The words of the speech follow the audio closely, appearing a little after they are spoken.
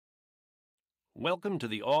Welcome to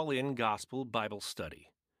the All-In Gospel Bible Study.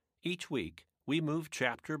 Each week, we move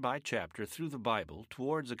chapter by chapter through the Bible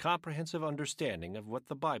towards a comprehensive understanding of what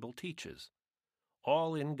the Bible teaches.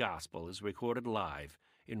 All-In Gospel is recorded live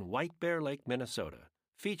in White Bear Lake, Minnesota,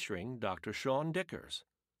 featuring Dr. Sean Dickers.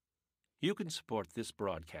 You can support this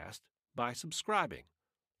broadcast by subscribing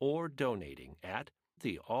or donating at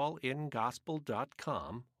the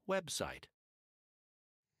allingospel.com website.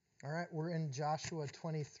 All right, we're in Joshua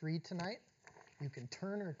 23 tonight. You can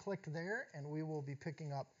turn or click there, and we will be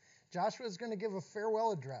picking up. Joshua is going to give a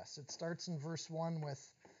farewell address. It starts in verse 1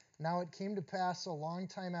 with, "Now it came to pass a long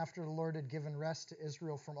time after the Lord had given rest to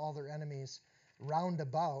Israel from all their enemies round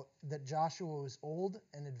about, that Joshua was old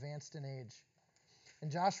and advanced in age. And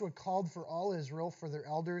Joshua called for all Israel, for their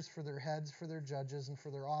elders, for their heads, for their judges, and for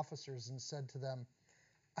their officers, and said to them,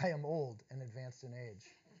 I am old and advanced in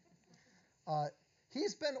age."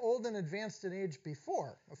 He's been old and advanced in age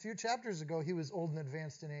before. A few chapters ago, he was old and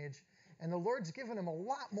advanced in age, and the Lord's given him a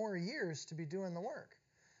lot more years to be doing the work.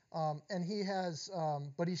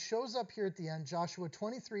 But he shows up here at the end. Joshua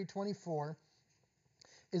 23:24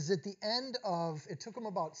 is at the end of, it took him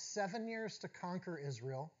about 7 years to conquer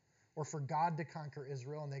Israel, or for God to conquer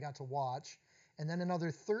Israel, and they got to watch. And then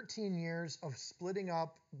another 13 years of splitting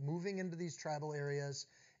up, moving into these tribal areas,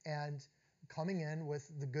 and coming in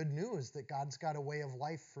with the good news that God's got a way of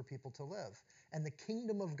life for people to live. And the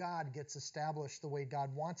kingdom of God gets established the way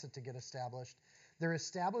God wants it to get established. They're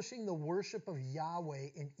establishing the worship of Yahweh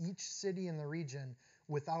in each city in the region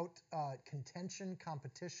without contention,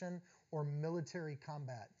 competition, or military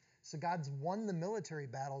combat. So God's won the military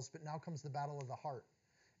battles, but now comes the battle of the heart.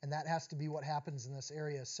 And that has to be what happens in this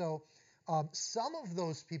area. So some of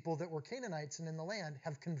those people that were Canaanites and in the land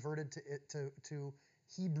have converted to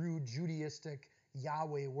Hebrew Judaistic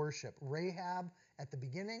Yahweh worship. Rahab at the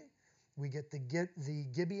beginning, we get the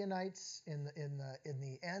Gibeonites in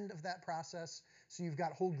the end of that process. So you've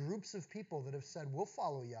got whole groups of people that have said, we'll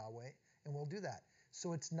follow Yahweh and we'll do that.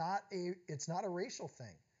 So it's not a racial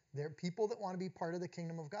thing. There are people that want to be part of the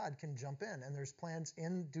kingdom of God can jump in, and there's plans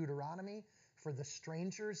in Deuteronomy for the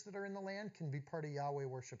strangers that are in the land can be part of Yahweh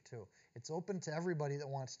worship too. It's open to everybody that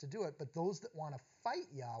wants to do it, but those that want to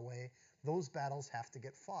fight Yahweh, those battles have to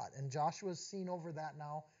get fought. And Joshua's seen over that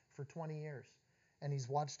now for 20 years, and he's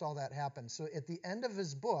watched all that happen. So at the end of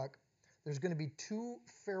his book, there's going to be two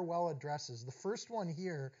farewell addresses. The first one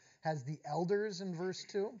here has the elders in verse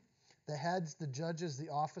 2, the heads, the judges, the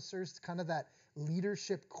officers, kind of that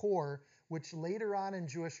leadership core, which later on in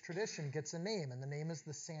Jewish tradition gets a name, and the name is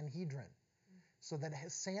the Sanhedrin. So that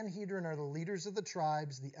Sanhedrin are the leaders of the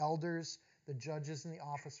tribes, the elders, the judges, and the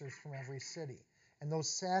officers from every city. And those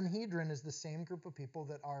Sanhedrin is the same group of people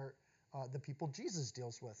that are the people Jesus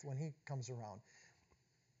deals with when he comes around.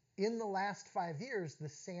 In the last 5 years, the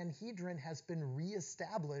Sanhedrin has been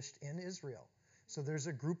reestablished in Israel. So there's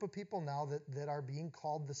a group of people now that are being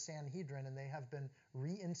called the Sanhedrin, and they have been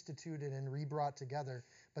reinstituted and rebrought together.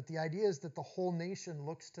 But the idea is that the whole nation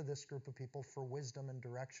looks to this group of people for wisdom and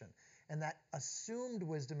direction. And that assumed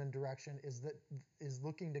wisdom and direction is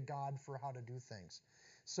looking to God for how to do things.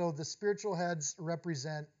 So the spiritual heads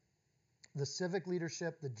represent the civic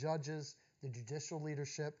leadership, the judges, the judicial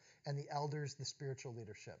leadership, and the elders, the spiritual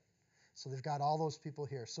leadership. So they've got all those people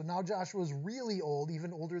here. So now Joshua's really old,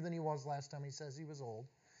 even older than he was last time he says he was old.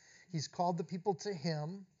 He's called the people to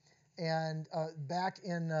him. And back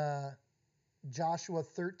in Joshua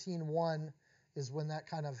 13:1 is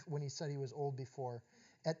when he said he was old before.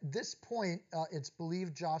 At this point, it's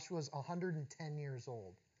believed Joshua's 110 years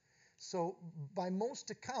old. So by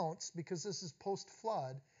most accounts, because this is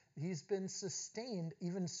post-flood, he's been sustained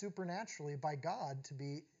even supernaturally by God to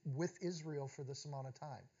be with Israel for this amount of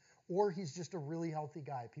time. Or he's just a really healthy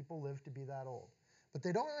guy. People live to be that old. But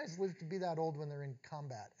they don't always live to be that old when they're in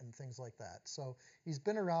combat and things like that. So he's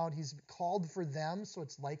been around. He's called for them, so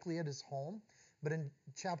it's likely at his home. But in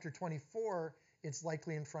chapter 24, it's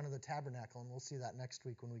likely in front of the tabernacle, and we'll see that next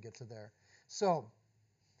week when we get to there. So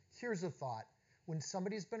here's a thought. When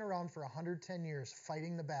somebody's been around for 110 years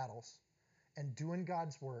fighting the battles and doing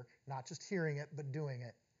God's work, not just hearing it, but doing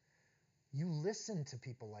it, you listen to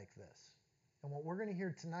people like this. And what we're going to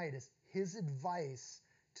hear tonight is his advice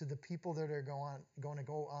to the people that are going to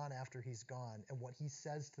go on after he's gone, and what he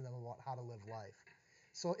says to them about how to live life.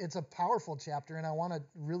 So it's a powerful chapter, and I want to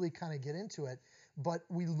really kind of get into it. But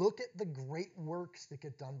we look at the great works that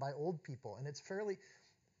get done by old people, and it's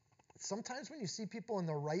sometimes when you see people in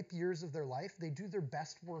the ripe years of their life, they do their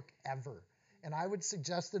best work ever. And I would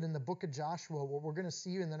suggest that in the book of Joshua, what we're going to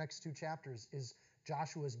see in the next two chapters is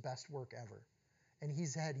Joshua's best work ever. And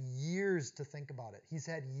he's had years to think about it. He's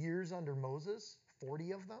had years under Moses,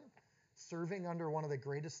 40 of them, serving under one of the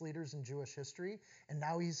greatest leaders in Jewish history. And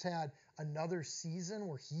now he's had another season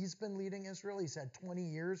where he's been leading Israel. He's had 20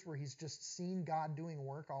 years where he's just seen God doing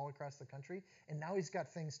work all across the country. And now he's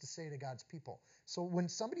got things to say to God's people. So when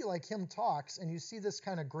somebody like him talks and you see this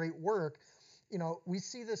kind of great work, we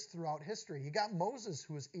see this throughout history. You got Moses,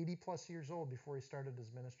 who was 80 plus years old before he started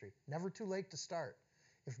his ministry. Never too late to start.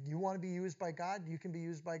 If you want to be used by God, you can be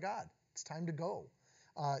used by God. It's time to go.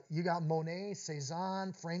 You got Monet,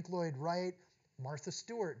 Cezanne, Frank Lloyd Wright. Martha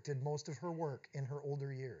Stewart did most of her work in her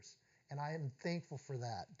older years, and I am thankful for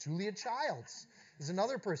that. Julia Childs is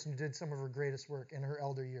another person who did some of her greatest work in her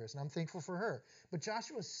elder years, and I'm thankful for her. But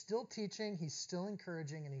Joshua's still teaching, he's still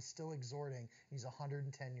encouraging, and he's still exhorting. He's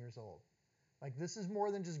 110 years old. Like, this is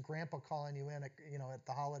more than just grandpa calling you in at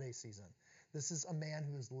the holiday season. This is a man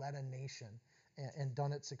who has led a nation and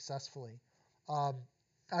done it successfully.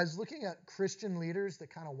 I was looking at Christian leaders that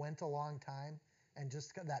kind of went a long time and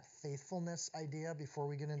just got that faithfulness idea before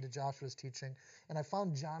we get into Joshua's teaching. And I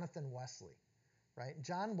found Jonathan Wesley, right?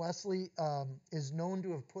 John Wesley is known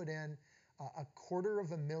to have put in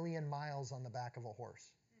 250,000 miles on the back of a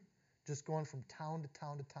horse, just going from town to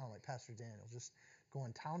town to town, like Pastor Daniel, just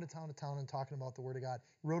going town to town to town and talking about the Word of God.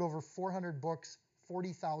 He wrote over 400 books,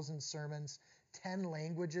 40,000 sermons, 10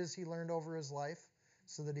 languages he learned over his life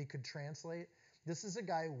so that he could translate. This is a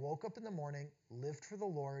guy who woke up in the morning, lived for the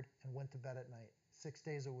Lord, and went to bed at night, 6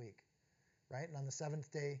 days a week, right? And on the seventh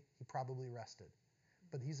day, he probably rested.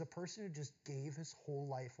 But he's a person who just gave his whole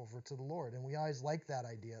life over to the Lord. And we always like that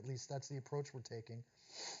idea. At least that's the approach we're taking.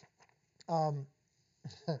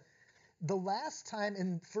 The last time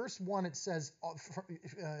in verse 1 it says,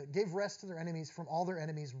 gave rest to their enemies from all their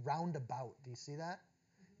enemies round about. Do you see that?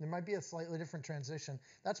 There might be a slightly different transition.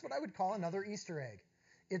 That's what I would call another Easter egg.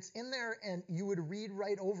 It's in there, and you would read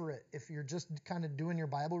right over it if you're just kind of doing your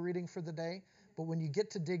Bible reading for the day. But when you get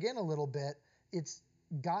to dig in a little bit, it's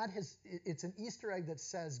an Easter egg that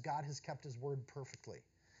says God has kept his word perfectly.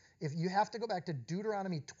 If you have to go back to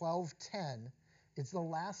Deuteronomy 12:10, it's the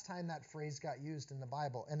last time that phrase got used in the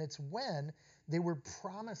Bible. And it's when they were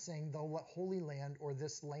promising the Holy Land or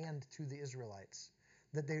this land to the Israelites,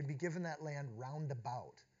 that they would be given that land round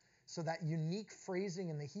about. So that unique phrasing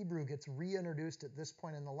in the Hebrew gets reintroduced at this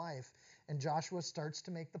point in the life, and Joshua starts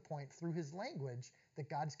to make the point through his language that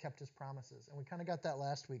God's kept his promises. And we kind of got that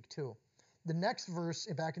last week too. The next verse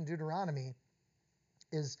back in Deuteronomy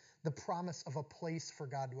is the promise of a place for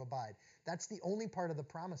God to abide. That's the only part of the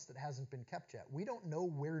promise that hasn't been kept yet. We don't know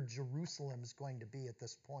where Jerusalem's going to be at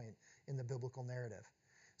this point in the biblical narrative.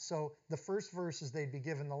 So the first verse is they'd be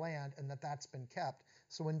given the land and that's been kept.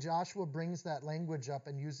 So when Joshua brings that language up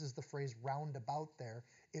and uses the phrase round about there,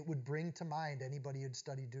 it would bring to mind, anybody who'd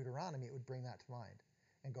studied Deuteronomy, it would bring that to mind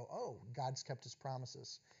and go, oh, God's kept his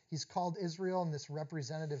promises. He's called Israel in this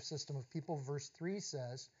representative system of people. Verse 3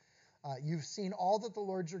 says, you've seen all that the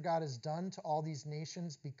Lord your God has done to all these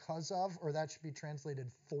nations because of, or that should be translated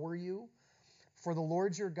for you. For the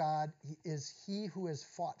Lord your God is he who has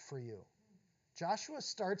fought for you. Joshua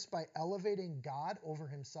starts by elevating God over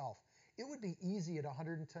himself. It would be easy at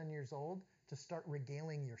 110 years old to start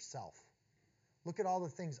regaling yourself. Look at all the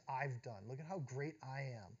things I've done. Look at how great I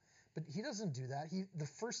am. But he doesn't do that. The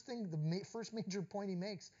first major point he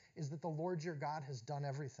makes is that the Lord your God has done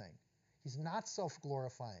everything. He's not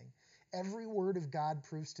self-glorifying. Every word of God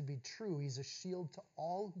proves to be true. He's a shield to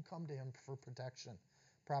all who come to him for protection.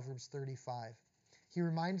 Proverbs 35. He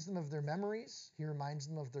reminds them of their memories. He reminds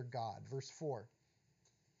them of their God. Verse 4.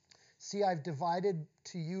 See, I've divided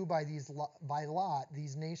to you by lot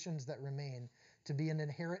these nations that remain to be an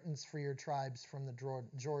inheritance for your tribes from the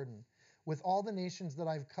Jordan, with all the nations that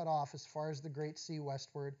I've cut off as far as the great sea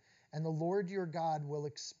westward, and the Lord your God will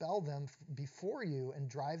expel them before you and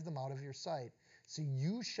drive them out of your sight. So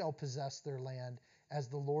you shall possess their land as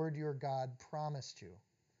the Lord your God promised you.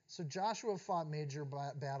 So Joshua fought major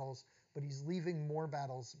battles, but he's leaving more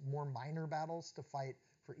minor battles to fight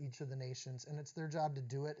for each of the nations, and it's their job to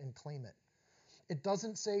do it and claim it. It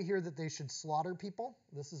doesn't say here that they should slaughter people.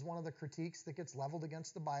 This is one of the critiques that gets leveled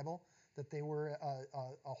against the Bible, that they were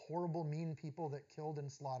a horrible, mean people that killed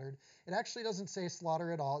and slaughtered. It actually doesn't say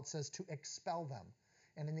slaughter at all. It says to expel them.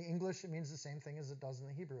 And in the English, it means the same thing as it does in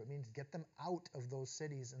the Hebrew. It means get them out of those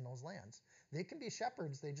cities and those lands. They can be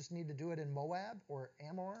shepherds. They just need to do it in Moab or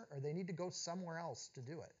Ammon, or they need to go somewhere else to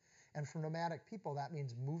do it. And for nomadic people, that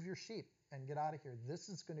means move your sheep and get out of here. This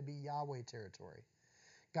is going to be Yahweh territory.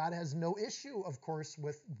 God has no issue, of course,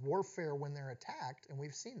 with warfare when they're attacked, and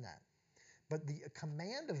we've seen that. But the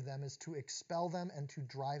command of them is to expel them and to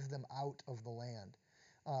drive them out of the land.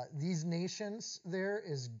 These nations there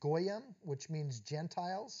is Goyim, which means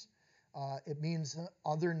Gentiles. It means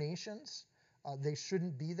other nations. They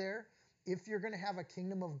shouldn't be there. If you're going to have a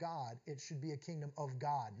kingdom of God, it should be a kingdom of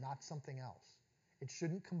God, not something else. It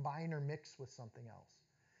shouldn't combine or mix with something else.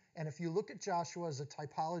 And if you look at Joshua as a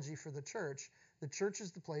typology for the church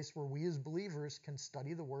is the place where we as believers can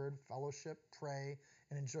study the word, fellowship, pray,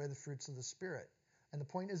 and enjoy the fruits of the Spirit. And the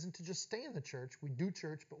point isn't to just stay in the church. We do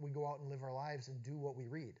church, but we go out and live our lives and do what we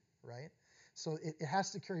read, right? So it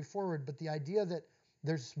has to carry forward. But the idea that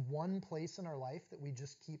there's one place in our life that we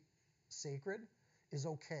just keep sacred is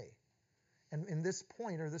okay. And in this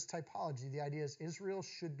point, or this typology, the idea is Israel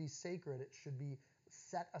should be sacred. It should be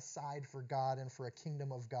set aside for God and for a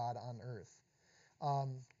kingdom of God on earth.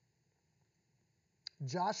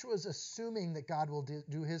 Joshua is assuming that God will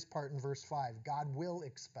do his part in verse 5. God will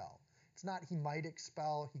expel. It's not he might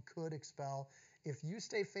expel, he could expel. If you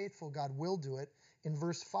stay faithful, God will do it. In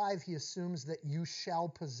verse 5, he assumes that you shall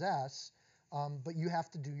possess, but you have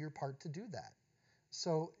to do your part to do that.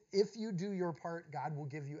 So if you do your part, God will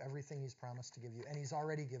give you everything he's promised to give you, and he's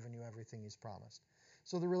already given you everything he's promised.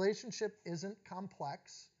 So the relationship isn't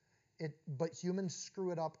complex, but humans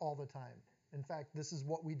screw it up all the time. In fact, this is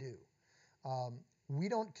what we do. We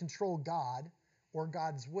don't control God or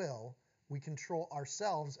God's will. We control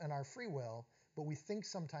ourselves and our free will, but we think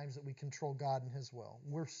sometimes that we control God and his will.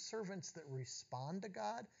 We're servants that respond to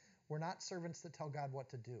God. We're not servants that tell God what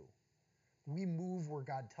to do. We move where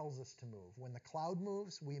God tells us to move. When the cloud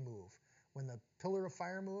moves, we move. When the pillar of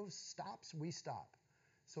fire stops, we stop.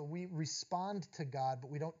 So we respond to God, but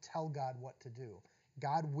we don't tell God what to do.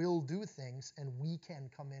 God will do things, and we can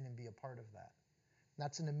come in and be a part of that.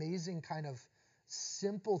 That's an amazing kind of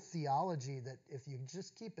simple theology that if you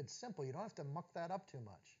just keep it simple, you don't have to muck that up too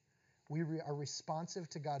much. We are responsive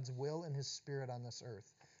to God's will and his Spirit on this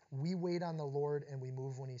earth. We wait on the Lord, and we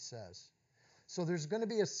move when he says. So there's going to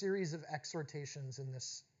be a series of exhortations in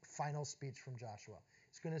this final speech from Joshua.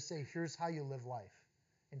 He's going to say, here's how you live life,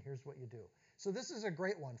 and here's what you do. So this is a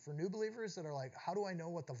great one for new believers that are like, how do I know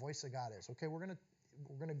what the voice of God is? Okay, we're going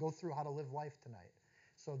to go through how to live life tonight.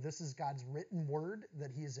 So this is God's written word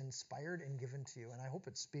that he has inspired and given to you, and I hope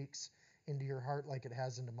it speaks into your heart like it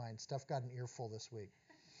has into mine. Steph got an earful this week.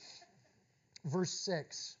 Verse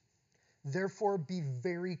 6, therefore be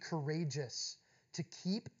very courageous to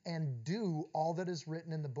keep and do all that is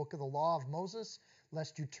written in the book of the law of Moses,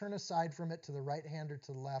 lest you turn aside from it to the right hand or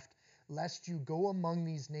to the left, lest you go among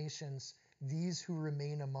these nations, these who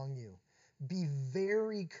remain among you. Be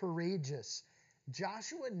very courageous.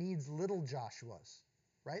 Joshua needs little Joshuas,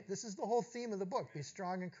 right? This is the whole theme of the book, be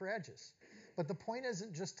strong and courageous. But the point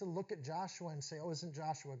isn't just to look at Joshua and say, oh, isn't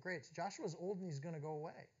Joshua great? Joshua's old and he's going to go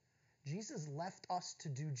away. Jesus left us to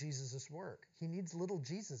do Jesus' work. He needs little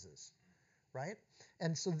Jesuses. Right?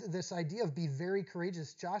 And so this idea of be very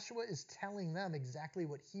courageous, Joshua is telling them exactly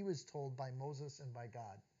what he was told by Moses and by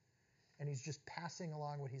God. And he's just passing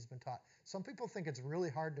along what he's been taught. Some people think it's really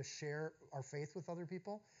hard to share our faith with other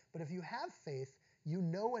people, but if you have faith, you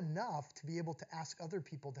know enough to be able to ask other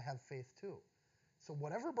people to have faith too. So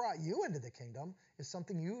whatever brought you into the kingdom is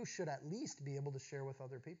something you should at least be able to share with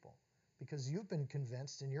other people because you've been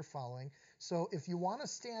convinced and you're following. So if you want to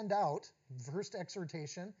stand out, first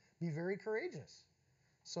exhortation, be very courageous.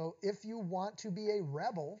 So if you want to be a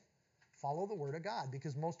rebel, follow the word of God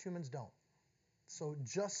because most humans don't. So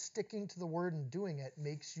just sticking to the word and doing it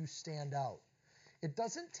makes you stand out. It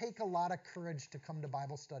doesn't take a lot of courage to come to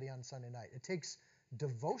Bible study on Sunday night. It takes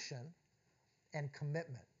devotion and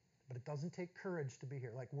commitment, but it doesn't take courage to be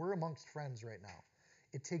here. Like we're amongst friends right now.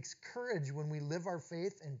 It takes courage when we live our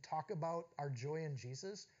faith and talk about our joy in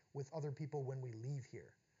Jesus with other people when we leave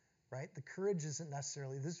here, right? The courage isn't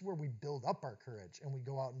necessarily, this is where we build up our courage and we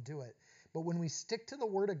go out and do it. But when we stick to the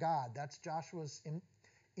word of God, that's Joshua's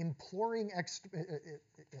imploring.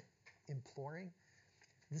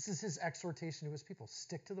 This is his exhortation to his people.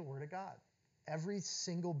 Stick to the word of God. Every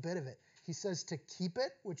single bit of it. He says to keep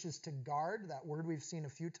it, which is to guard, that word we've seen a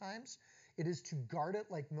few times. It is to guard it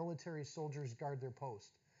like military soldiers guard their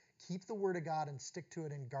post. Keep the word of God and stick to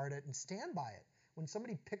it and guard it and stand by it. When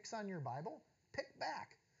somebody picks on your Bible, pick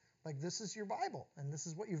back. Like this is your Bible and this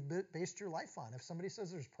is what you've based your life on. If somebody says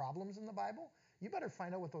there's problems in the Bible, you better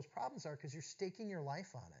find out what those problems are because you're staking your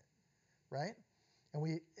life on it, right?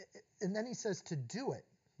 And then he says to do it.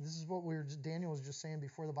 This is what Daniel was just saying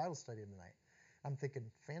before the Bible study tonight. I'm thinking,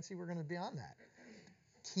 fancy, we're going to be on that.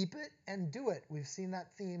 Keep it and do it. We've seen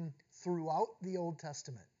that theme throughout the Old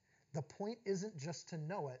Testament. The point isn't just to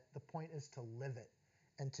know it. The point is to live it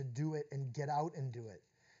and to do it and get out and do it.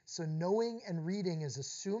 So knowing and reading is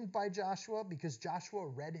assumed by Joshua because Joshua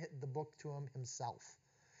read the book to him himself.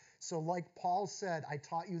 So like Paul said, I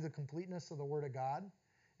taught you the completeness of the Word of God.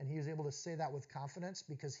 And he was able to say that with confidence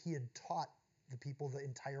because he had taught the people the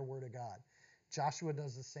entire Word of God. Joshua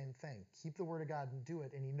does the same thing. Keep the Word of God and do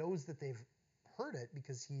it. And he knows that they've heard it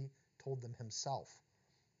because he told them himself.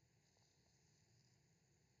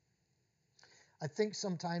 I think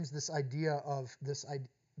sometimes this idea of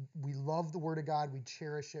we love the Word of God, we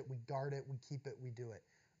cherish it, we guard it, we keep it, we do it.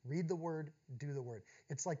 Read the Word, do the Word.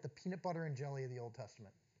 It's like the peanut butter and jelly of the Old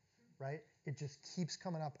Testament, right? It just keeps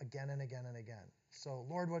coming up again and again and again. So,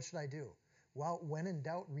 Lord, what should I do? Well, when in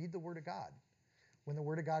doubt, read the Word of God. When the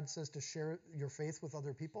Word of God says to share your faith with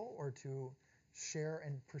other people or to share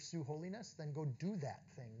and pursue holiness, then go do that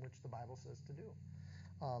thing, which the Bible says to do.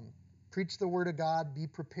 Preach the Word of God. Be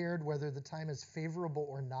prepared whether the time is favorable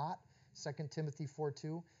or not. 2 Timothy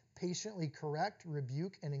 4:2. Patiently correct,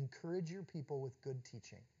 rebuke, and encourage your people with good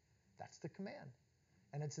teaching. That's the command.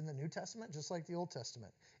 And it's in the New Testament just like the Old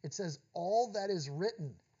Testament. It says all that is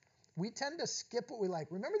written. We tend to skip what we like.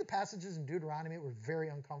 Remember the passages in Deuteronomy that were very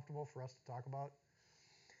uncomfortable for us to talk about?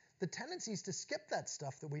 The tendency is to skip that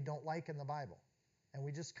stuff that we don't like in the Bible. And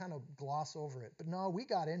we just kind of gloss over it. But no, we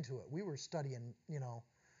got into it. We were studying,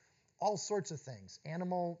 all sorts of things,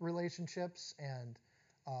 animal relationships and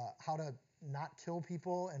how to not kill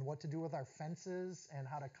people and what to do with our fences and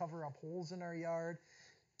how to cover up holes in our yard.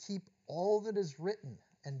 Keep all that is written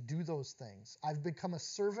and do those things. I've become a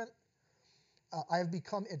servant. I have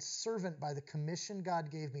become its servant by the commission God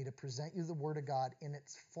gave me to present you the Word of God in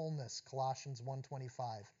its fullness, Colossians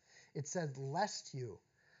 1:25. It says, lest you.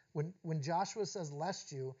 When Joshua says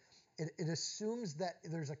lest you, it assumes that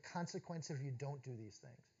there's a consequence if you don't do these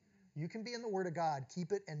things. You can be in the Word of God,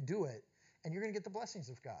 keep it and do it, and you're going to get the blessings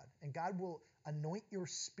of God. And God will anoint your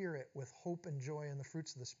spirit with hope and joy and the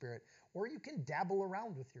fruits of the Spirit. Or you can dabble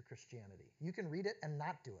around with your Christianity. You can read it and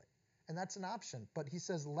not do it. And that's an option. But he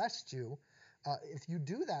says, lest you, if you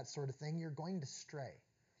do that sort of thing, you're going to stray.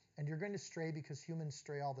 And you're going to stray because humans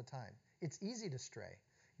stray all the time. It's easy to stray.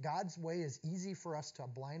 God's way is easy for us to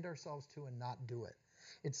blind ourselves to and not do it.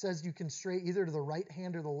 It says you can stray either to the right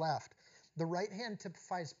hand or the left. The right hand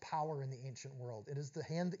typifies power in the ancient world. It is the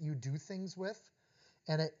hand that you do things with,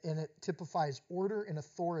 and it typifies order and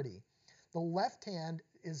authority. The left hand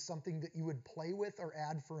is something that you would play with or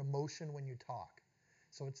add for emotion when you talk.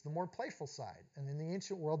 So it's the more playful side. And in the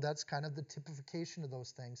ancient world, that's kind of the typification of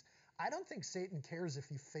those things. I don't think Satan cares if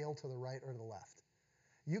you fail to the right or the left.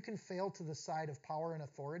 You can fail to the side of power and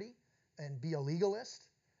authority and be a legalist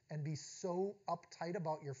and be so uptight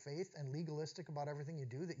about your faith and legalistic about everything you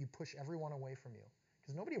do that you push everyone away from you.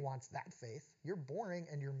 Because nobody wants that faith. You're boring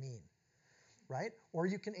and you're mean, right? Or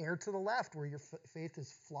you can err to the left where your faith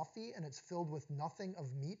is fluffy and it's filled with nothing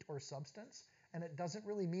of meat or substance. And it doesn't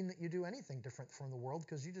really mean that you do anything different from the world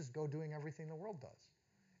because you just go doing everything the world does.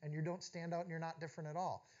 And you don't stand out and you're not different at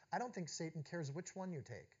all. I don't think Satan cares which one you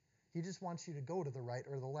take. He just wants you to go to the right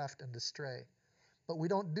or the left and to stray. But we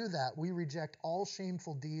don't do that. We reject all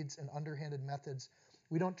shameful deeds and underhanded methods.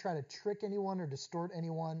 We don't try to trick anyone or distort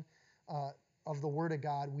anyone of the Word of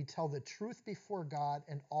God. We tell the truth before God,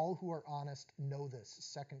 and all who are honest know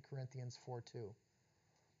this, 2 Corinthians 4:2.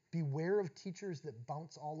 Beware of teachers that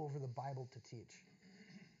bounce all over the Bible to teach.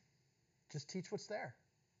 Just teach what's there.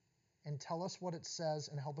 And tell us what it says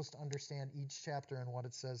and help us to understand each chapter and what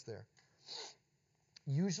it says there.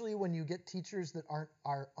 Usually when you get teachers that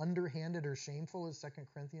are underhanded or shameful, as 2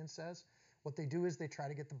 Corinthians says, what they do is they try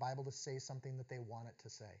to get the Bible to say something that they want it to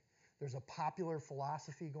say. There's a popular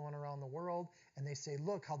philosophy going around the world, and they say,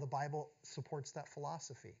 look how the Bible supports that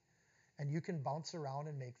philosophy. And you can bounce around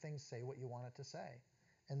and make things say what you want it to say.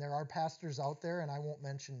 And there are pastors out there, and I won't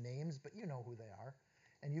mention names, but you know who they are.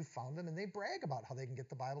 And you've found them, and they brag about how they can get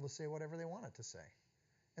the Bible to say whatever they want it to say.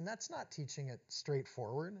 And that's not teaching it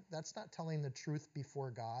straightforward. That's not telling the truth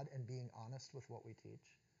before God and being honest with what we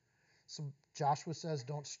teach. So Joshua says,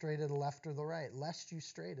 don't stray to the left or the right, lest you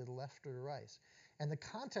stray to the left or the right. And the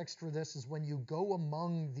context for this is when you go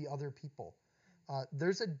among the other people.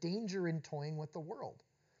 There's a danger in toying with the world.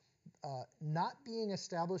 Not being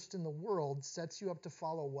established in the world sets you up to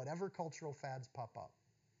follow whatever cultural fads pop up.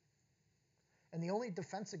 And the only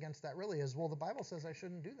defense against that really is, well, the Bible says I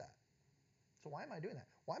shouldn't do that. So why am I doing that?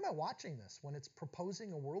 Why am I watching this when it's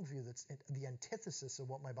proposing a worldview that's the antithesis of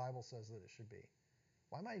what my Bible says that it should be?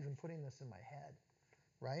 Why am I even putting this in my head,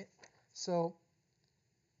 right? So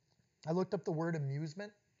I looked up the word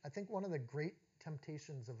amusement. I think one of the great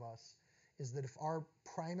temptations of us is that if our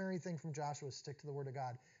primary thing from Joshua is stick to the Word of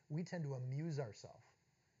God, we tend to amuse ourselves.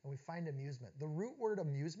 And we find amusement. The root word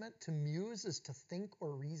amusement, to muse, is to think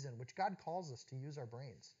or reason, which God calls us to use our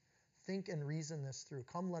brains. Think and reason this through.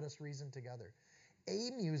 Come, let us reason together.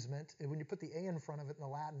 Amusement, when you put the A in front of it in the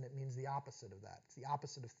Latin, it means the opposite of that. It's the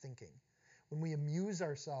opposite of thinking. When we amuse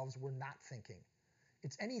ourselves, we're not thinking.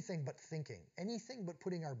 It's anything but thinking. Anything but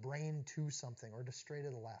putting our brain to something or to stray to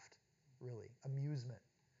the left, really. Amusement.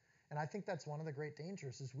 And I think that's one of the great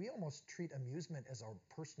dangers is we almost treat amusement as our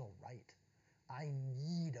personal right. I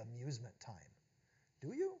need amusement time.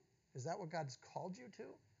 Do you? Is that what God's called you to?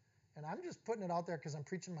 And I'm just putting it out there because I'm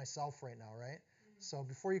preaching myself right now, right? So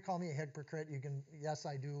before you call me a hypocrite, you can, yes,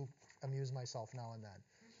 I do amuse myself now and then.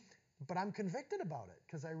 But I'm convicted about it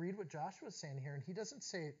because I read what Joshua's saying here, and he doesn't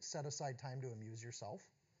say set aside time to amuse yourself.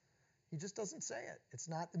 He just doesn't say it. It's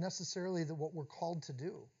not necessarily what we're called to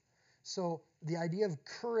do. So the idea of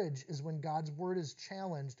courage is when God's word is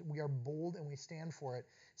challenged, we are bold and we stand for it.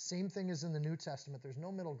 Same thing as in the New Testament. There's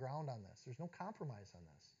no middle ground on this. There's no compromise on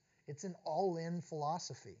this. It's an all-in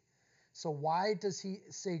philosophy. So why does he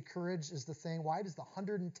say courage is the thing? Why does the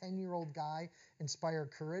 110-year-old guy inspire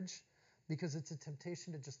courage? Because it's a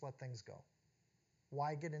temptation to just let things go.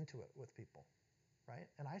 Why get into it with people, right?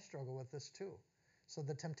 And I struggle with this too. So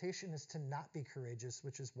the temptation is to not be courageous,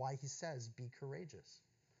 which is why he says be courageous.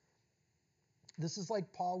 This is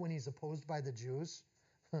like Paul when he's opposed by the Jews.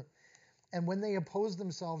 And when they opposed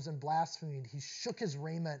themselves and blasphemed, he shook his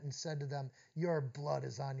raiment and said to them, your blood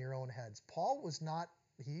is on your own heads. Paul was not,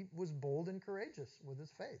 he was bold and courageous with his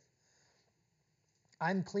faith.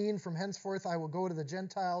 I'm clean, from henceforth I will go to the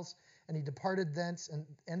Gentiles. And he departed thence and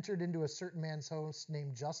entered into a certain man's house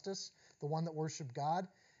named Justus, the one that worshiped God,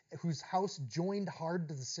 whose house joined hard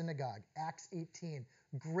to the synagogue. Acts 18,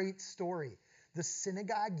 great story. The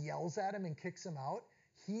synagogue yells at him and kicks him out.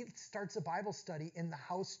 He starts a Bible study in the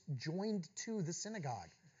house joined to the synagogue,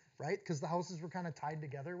 right? Because the houses were kind of tied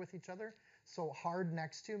together with each other. So hard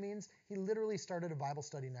next to means he literally started a Bible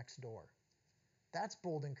study next door. That's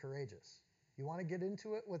bold and courageous. You want to get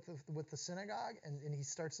into it with the synagogue, and he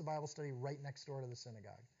starts the Bible study right next door to the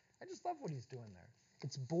synagogue. I just love what he's doing there.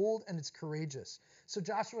 It's bold and it's courageous. So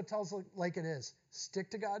Joshua tells it like it is.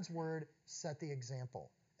 Stick to God's word, set the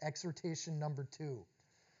example. Exhortation number 2.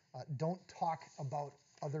 Don't talk about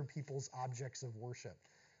other people's objects of worship.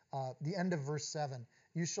 The end of verse 7.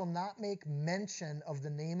 You shall not make mention of the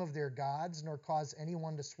name of their gods, nor cause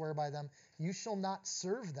anyone to swear by them. You shall not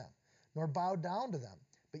serve them, nor bow down to them.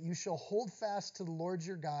 But you shall hold fast to the Lord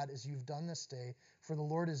your God as you've done this day, for the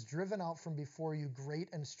Lord has driven out from before you great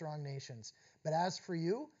and strong nations. But as for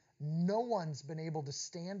you, no one's been able to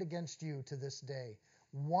stand against you to this day.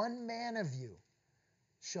 One man of you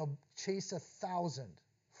shall chase 1,000,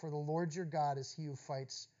 for the Lord your God is he who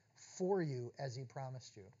fights for you as he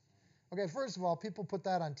promised you. Okay, first of all, people put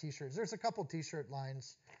that on t-shirts. There's a couple t-shirt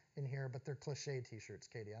lines in here, but they're cliche t-shirts,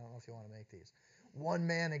 Katie. I don't know if you want to make these. One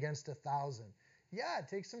man against 1,000. Yeah, it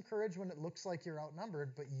takes some courage when it looks like you're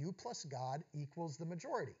outnumbered, but you plus God equals the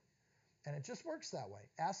majority. And it just works that way.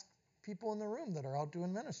 Ask people in the room that are out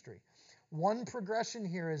doing ministry. One progression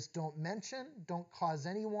here is don't mention, don't cause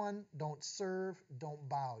anyone, don't serve, don't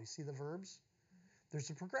bow. You see the verbs? There's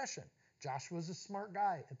a progression. Joshua's a smart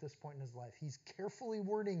guy at this point in his life. He's carefully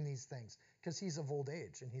wording these things because he's of old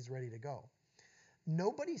age and he's ready to go.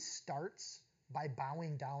 Nobody starts by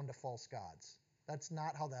bowing down to false gods. That's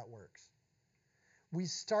not how that works. We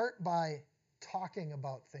start by talking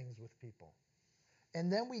about things with people. And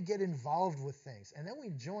then we get involved with things. And then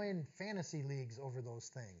we join fantasy leagues over those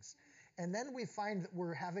things. And then we find that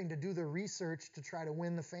we're having to do the research to try to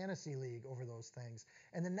win the fantasy league over those things.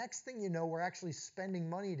 And the next thing you know, we're actually spending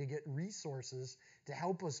money to get resources to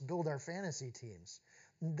help us build our fantasy teams.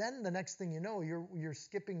 And then the next thing you know, you're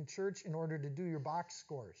skipping church in order to do your box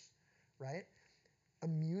scores, right?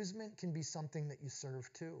 Amusement can be something that you serve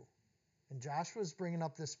too. And Joshua's bringing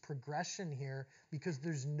up this progression here because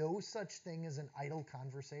there's no such thing as an idle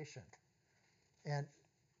conversation. And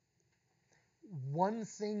one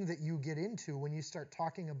thing that you get into when you start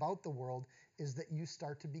talking about the world is that you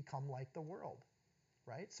start to become like the world,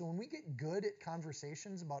 right? So when we get good at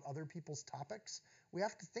conversations about other people's topics, we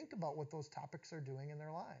have to think about what those topics are doing in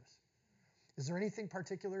their lives. Is there anything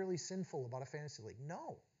particularly sinful about a fantasy league?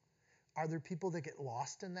 No. Are there people that get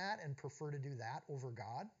lost in that and prefer to do that over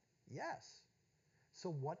God? Yes.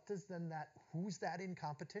 So who's that in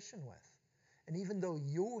competition with? And even though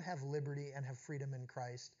you have liberty and have freedom in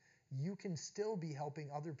Christ, you can still be helping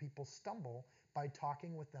other people stumble by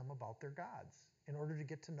talking with them about their gods in order to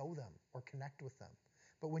get to know them or connect with them.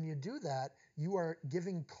 But when you do that, you are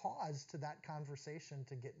giving cause to that conversation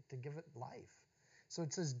to give it life. So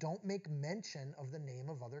it says, don't make mention of the name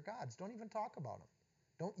of other gods. Don't even talk about them.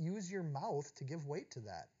 Don't use your mouth to give weight to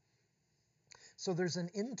that. So there's an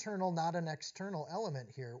internal, not an external element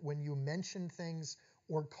here when you mention things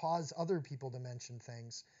or cause other people to mention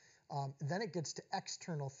things. Then it gets to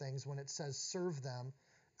external things when it says serve them,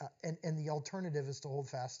 and the alternative is to hold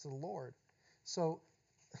fast to the Lord. So,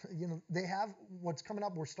 they have what's coming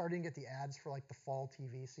up. We're starting to get the ads for like the fall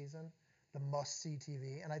TV season, the must-see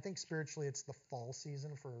TV. And I think spiritually it's the fall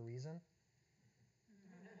season for a reason.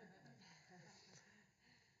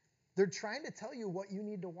 They're trying to tell you what you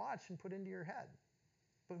need to watch and put into your head.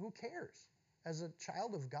 But who cares? As a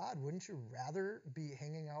child of God, wouldn't you rather be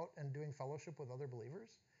hanging out and doing fellowship with other believers?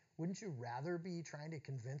 Wouldn't you rather be trying to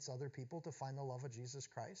convince other people to find the love of Jesus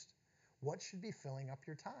Christ? What should be filling up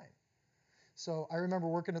your time? So I remember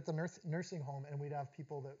working at the nursing home, and we'd have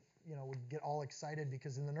people that would get all excited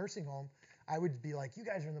because in the nursing home, I would be like, you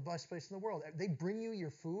guys are in the best place in the world. They'd bring you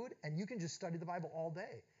your food, and you can just study the Bible all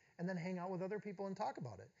day and then hang out with other people and talk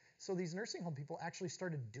about it. So these nursing home people actually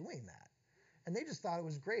started doing that. And they just thought it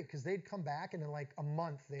was great because they'd come back, and in like a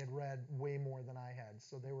month, they had read way more than I had.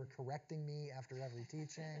 So they were correcting me after every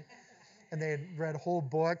teaching, and they had read whole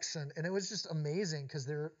books. And it was just amazing because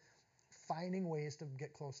they're finding ways to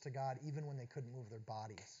get close to God even when they couldn't move their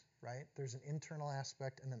bodies, right? There's an internal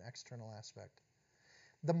aspect and an external aspect.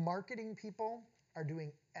 The marketing people are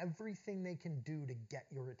doing everything they can do to get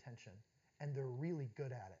your attention, and they're really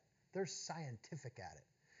good at it. They're scientific at it.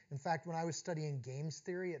 In fact, when I was studying games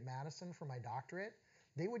theory at Madison for my doctorate,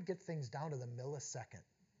 they would get things down to the millisecond.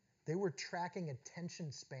 They were tracking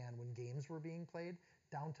attention span when games were being played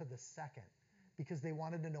down to the second because they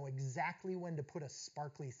wanted to know exactly when to put a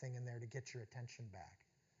sparkly thing in there to get your attention back.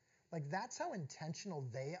 Like, that's how intentional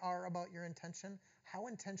they are about your attention. How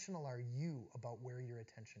intentional are you about where your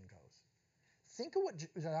attention goes? Think of what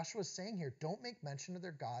Joshua's saying here. Don't make mention of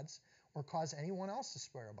their gods or cause anyone else to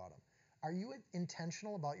swear about them. Are you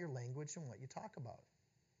intentional about your language and what you talk about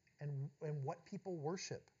and what people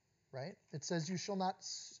worship, right? It says you shall not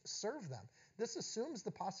serve them. This assumes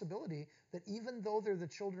the possibility that even though they're the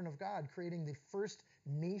children of God, creating the first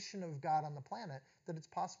nation of God on the planet, that it's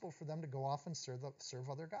possible for them to go off and serve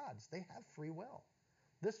other gods. They have free will.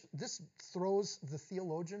 This throws the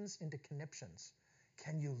theologians into conniptions.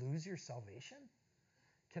 Can you lose your salvation?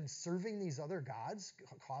 Can serving these other gods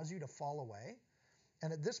cause you to fall away?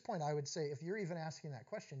 And at this point, I would say, if you're even asking that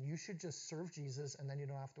question, you should just serve Jesus and then you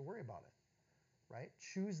don't have to worry about it, right?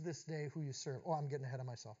 Choose this day who you serve. Oh, I'm getting ahead of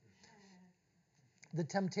myself. The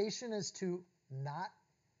temptation is to not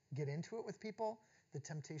get into it with people. The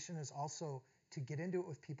temptation is also to get into it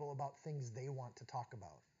with people about things they want to talk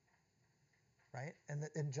about, right?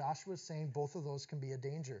 And Joshua's saying both of those can be a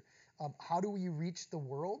danger. How do we reach the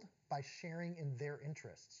world? By sharing in their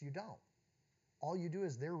interests. You don't. All you do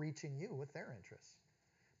is they're reaching you with their interests.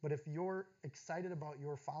 But if you're excited about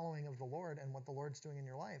your following of the Lord and what the Lord's doing in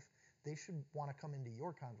your life, they should want to come into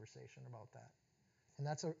your conversation about that. And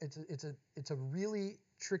it's a really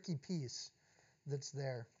tricky piece that's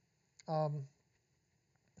there.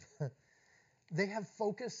 They have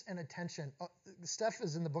focus and attention. Steph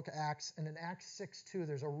is in the book of Acts, and in Acts 6:2,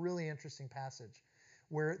 there's a really interesting passage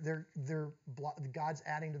where God's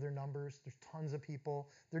adding to their numbers. There's tons of people.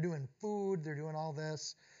 They're doing food. They're doing all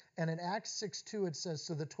this. And in Acts 6:2, it says,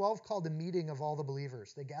 so the 12 called a meeting of all the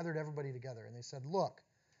believers. They gathered everybody together, and they said, look,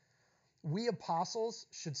 we apostles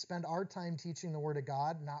should spend our time teaching the word of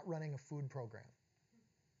God, not running a food program.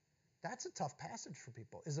 That's a tough passage for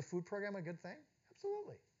people. Is a food program a good thing?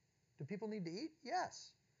 Absolutely. Do people need to eat?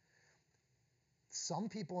 Yes. Some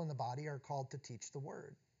people in the body are called to teach the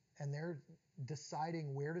word, and they're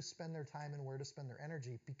deciding where to spend their time and where to spend their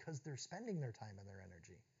energy because they're spending their time and their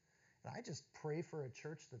energy. And I just pray for a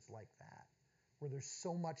church that's like that, where there's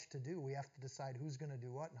so much to do. We have to decide who's going to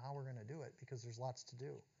do what and how we're going to do it because there's lots to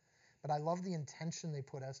do. But I love the intention they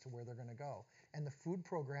put as to where they're going to go. And the food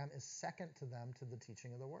program is second to them to the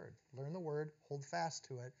teaching of the word. Learn the word, hold fast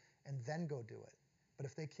to it, and then go do it. But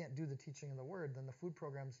if they can't do the teaching of the word, then the food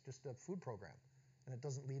program is just a food program, and it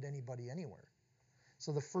doesn't lead anybody anywhere.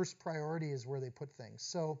 So the first priority is where they put things.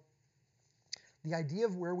 So the idea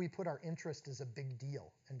of where we put our interest is a big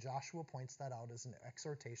deal, and Joshua points that out as an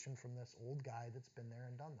exhortation from this old guy that's been there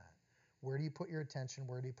and done that. Where do you put your attention?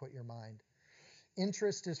 Where do you put your mind?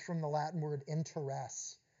 Interest is from the Latin word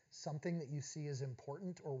interesse, something that you see as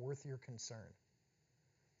important or worth your concern.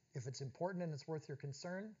 If it's important and it's worth your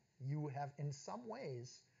concern, you have, in some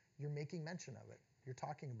ways, you're making mention of it. You're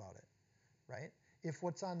talking about it, right? If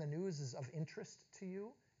what's on the news is of interest to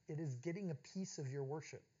you, it is getting a piece of your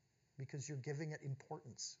worship because you're giving it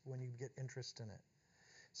importance when you get interest in it.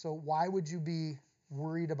 So why would you be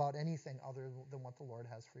worried about anything other than what the Lord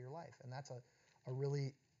has for your life? And that's a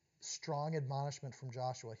really strong admonishment from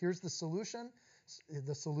Joshua. Here's the solution.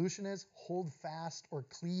 The solution is hold fast or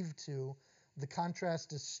cleave to the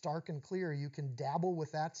contrast is stark and clear. You can dabble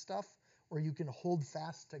with that stuff, or you can hold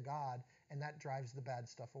fast to God, and that drives the bad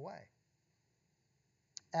stuff away.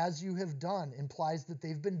 As you have done implies that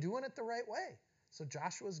they've been doing it the right way. So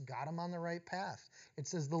Joshua's got them on the right path. It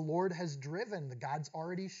says the Lord has driven. The God's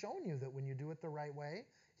already shown you that when you do it the right way,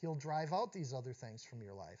 he'll drive out these other things from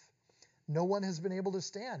your life. No one has been able to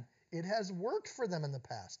stand. It has worked for them in the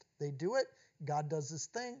past. They do it. God does his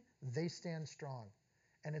thing. They stand strong.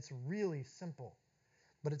 And it's really simple.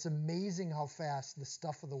 But it's amazing how fast the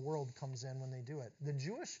stuff of the world comes in when they do it. The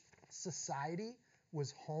Jewish society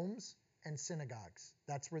was homes and synagogues.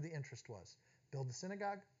 That's where the interest was. Build a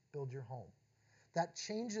synagogue, build your home. That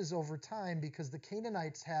changes over time because the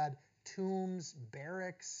Canaanites had tombs,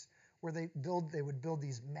 barracks, where they would build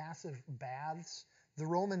these massive baths. The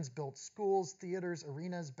Romans built schools, theaters,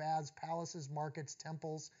 arenas, baths, palaces, markets,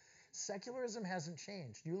 temples. Secularism hasn't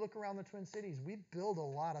changed. You look around the Twin Cities, we build a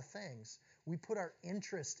lot of things. We put our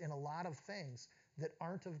interest in a lot of things that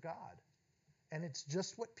aren't of God. And it's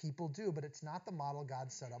just what people do, but it's not the model God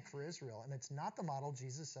set up for Israel. And it's not the model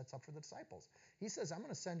Jesus sets up for the disciples. He says, I'm going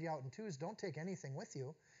to send you out in twos. Don't take anything with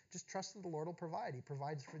you. Just trust that the Lord will provide. He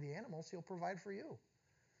provides for the animals. He'll provide for you.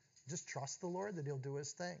 Just trust the Lord that he'll do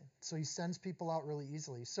his thing. So he sends people out really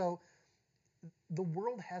easily. So the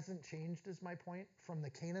world hasn't changed, is my point, from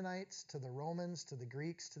the Canaanites to the Romans to the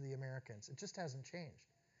Greeks to the Americans. It just hasn't changed.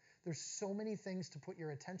 There's so many things to put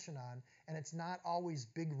your attention on, and it's not always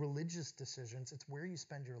big religious decisions. It's where you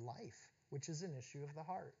spend your life, which is an issue of the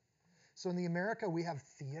heart. So in the America, we have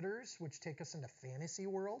theaters, which take us into fantasy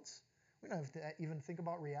worlds. We don't have to even think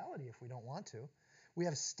about reality if we don't want to. We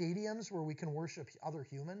have stadiums where we can worship other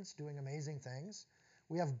humans doing amazing things.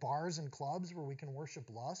 We have bars and clubs where we can worship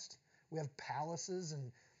lust. We have palaces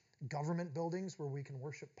and government buildings where we can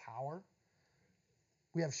worship power.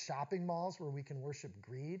 We have shopping malls where we can worship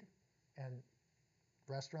greed, and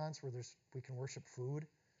restaurants where we can worship food.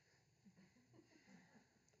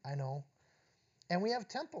 I know. And we have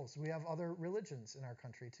temples. We have other religions in our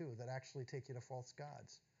country too that actually take you to false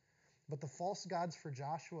gods. But the false gods for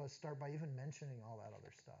Joshua start by even mentioning all that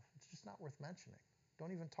other stuff. It's just not worth mentioning.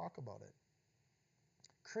 Don't even talk about it.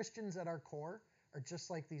 Christians at our core are just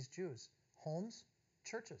like these Jews. Homes,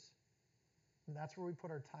 churches. And that's where we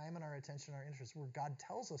put our time and our attention, our interest, where God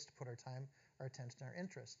tells us to put our time, our attention, our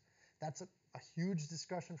interest. That's a huge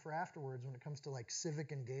discussion for afterwards when it comes to like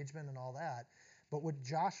civic engagement and all that. But what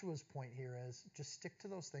Joshua's point here is just stick to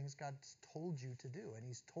those things God's told you to do. And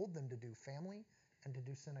he's told them to do family and to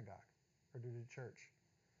do synagogue or to do church.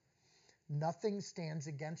 Nothing stands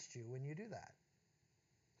against you when you do that.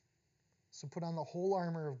 So put on the whole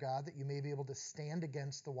armor of God that you may be able to stand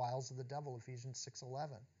against the wiles of the devil, Ephesians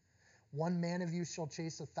 6:11. One man of you shall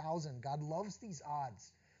chase 1,000. God loves these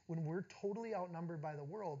odds. When we're totally outnumbered by the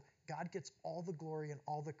world, God gets all the glory and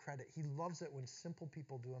all the credit. He loves it when simple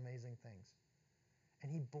people do amazing things.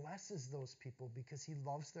 And he blesses those people because he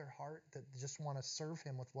loves their heart that just want to serve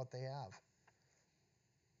him with what they have.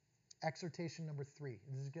 Exhortation number 3.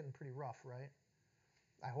 This is getting pretty rough, right?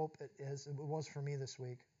 I hope it is. It was for me this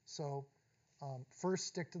week. So first,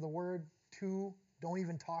 stick to the word. 2, don't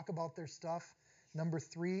even talk about their stuff. Number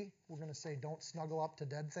 3, we're going to say don't snuggle up to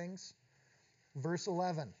dead things. Verse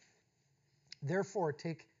 11, therefore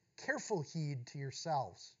take careful heed to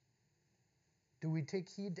yourselves. Do we take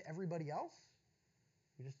heed to everybody else?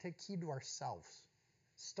 We just take heed to ourselves.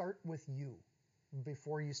 Start with you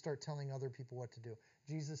before you start telling other people what to do.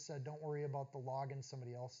 Jesus said, don't worry about the log in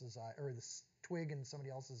somebody else's eye, or the twig in somebody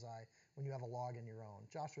else's eye when you have a log in your own.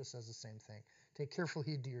 Joshua says the same thing. Take careful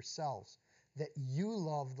heed to yourselves, that you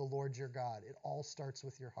love the Lord your God. It all starts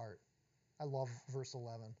with your heart. I love verse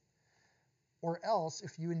 11. Or else,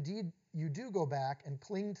 if you do go back and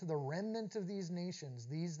cling to the remnant of these nations,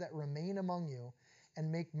 these that remain among you,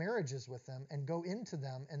 and make marriages with them, and go into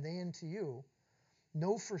them, and they into you,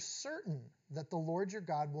 know for certain that the Lord your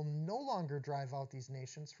God will no longer drive out these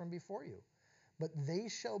nations from before you, but they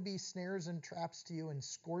shall be snares and traps to you, and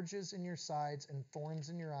scourges in your sides, and thorns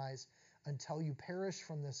in your eyes, until you perish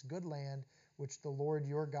from this good land which the Lord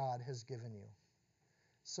your God has given you.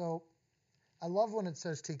 So I love when it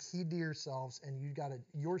says take heed to yourselves, and you got to,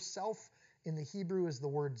 yourself in the Hebrew is the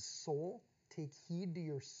word soul. Take heed to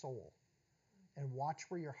your soul and watch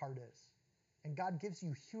where your heart is. And God gives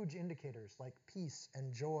you huge indicators like peace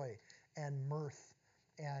and joy and mirth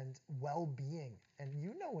and well-being. And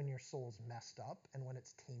you know when your soul's messed up and when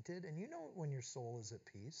it's tainted, and you know when your soul is at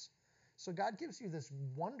peace. So God gives you this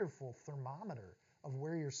wonderful thermometer of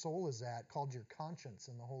where your soul is at called your conscience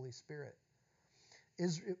and the Holy Spirit.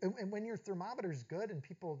 And when your thermometer is good and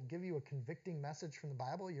people give you a convicting message from the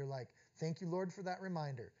Bible, you're like, thank you, Lord, for that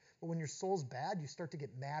reminder. But when your soul's bad, you start to get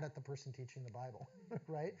mad at the person teaching the Bible,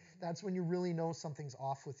 right? That's when you really know something's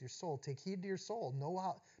off with your soul. Take heed to your soul.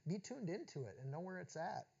 Be tuned into it and know where it's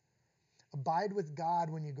at. Abide with God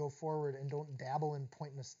when you go forward and don't dabble in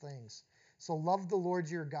pointless things. So love the Lord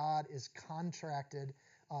your God is contracted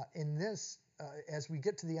in this. As we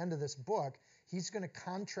get to the end of this book, he's going to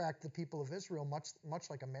contract the people of Israel much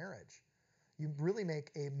like a marriage. You really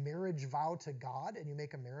make a marriage vow to God and you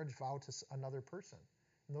make a marriage vow to another person.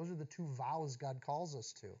 And those are the two vows God calls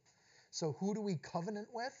us to. So who do we covenant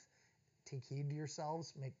with? Take heed to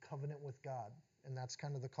yourselves, make covenant with God. And that's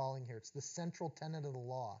kind of the calling here. It's the central tenet of the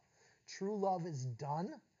law. True love is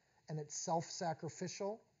done and it's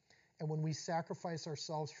self-sacrificial. And when we sacrifice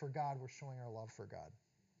ourselves for God, we're showing our love for God.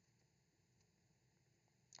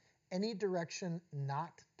 Any direction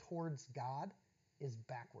not towards God is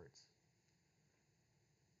backwards.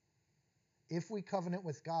 If we covenant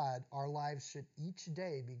with God, our lives should each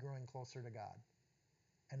day be growing closer to God.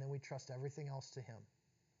 And then we trust everything else to him.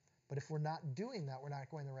 But if we're not doing that, we're not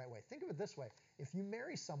going the right way. Think of it this way. If you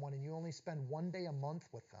marry someone and you only spend one day a month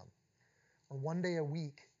with them, or one day a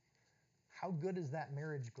week, how good is that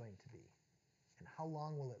marriage going to be? And how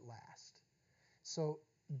long will it last? So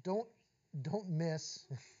don't miss.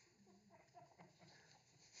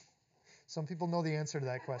 Some people know the answer to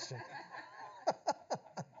that question.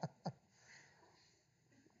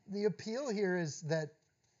 The appeal here is that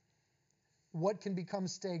what can become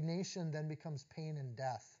stagnation then becomes pain and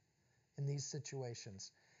death in these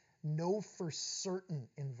situations. Know for certain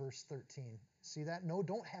in verse 13. See that? No,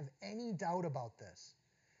 don't have any doubt about this.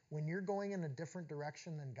 When you're going in a different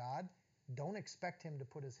direction than God, don't expect him to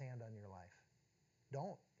put his hand on your life.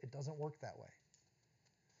 Don't. It doesn't work that way.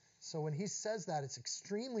 So when he says that, it's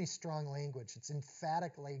extremely strong language. It's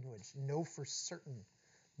emphatic language. Know for certain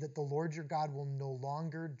that the Lord your God will no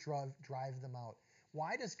longer drive them out.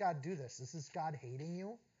 Why does God do this? Is this God hating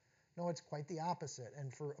you? No, it's quite the opposite.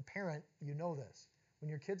 And for a parent, you know this. When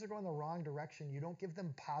your kids are going the wrong direction, you don't give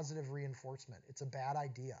them positive reinforcement. It's a bad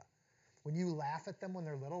idea. When you laugh at them when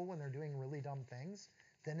they're little, when they're doing really dumb things,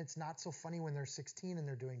 then it's not so funny when they're 16 and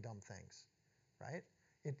they're doing dumb things, right?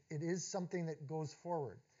 It is something that goes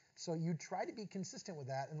forward. So you try to be consistent with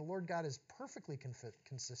that, and the Lord God is perfectly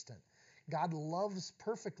consistent. God loves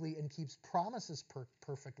perfectly and keeps promises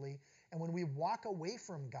perfectly, and when we walk away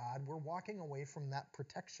from God, we're walking away from that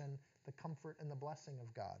protection, the comfort, and the blessing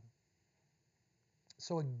of God.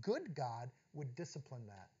 So a good God would discipline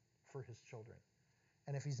that for his children.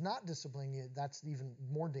 And if he's not disciplining you, that's even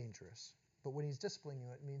more dangerous. But when he's disciplining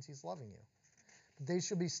you, it means he's loving you. They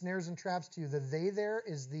shall be snares and traps to you. The they there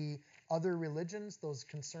is the other religions, those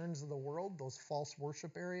concerns of the world, those false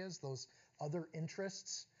worship areas, those other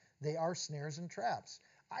interests. They are snares and traps.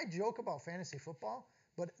 I joke about fantasy football,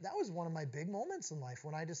 but that was one of my big moments in life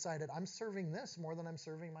when I decided I'm serving this more than I'm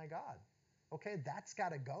serving my God. Okay, that's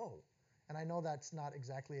got to go. And I know that's not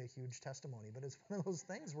exactly a huge testimony, but it's one of those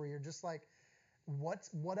things where you're just like,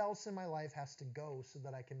 what else in my life has to go so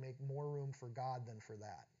that I can make more room for God than for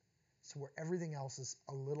that? So where everything else is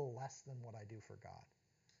a little less than what I do for God,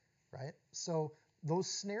 right? So those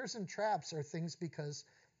snares and traps are things because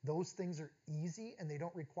those things are easy and they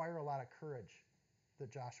don't require a lot of courage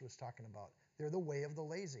that Josh was talking about. They're the way of the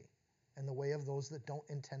lazy and the way of those that don't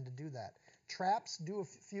intend to do that. Traps do a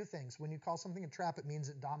few things. When you call something a trap, it means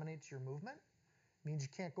it dominates your movement. It means you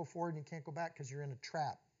can't go forward and you can't go back because you're in a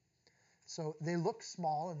trap. So they look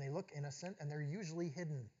small and they look innocent and they're usually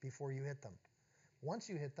hidden before you hit them. Once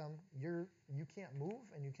you hit them, you can't move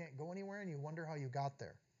and you can't go anywhere and you wonder how you got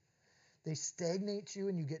there. They stagnate you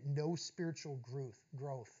and you get no spiritual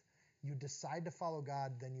growth. You decide to follow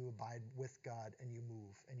God, then you abide with God and you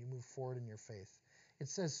move forward in your faith. It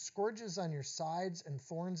says scourges on your sides and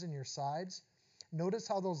thorns in your sides. Notice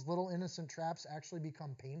how those little innocent traps actually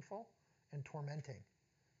become painful and tormenting.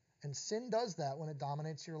 And sin does that when it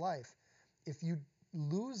dominates your life. If you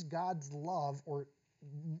lose God's love, or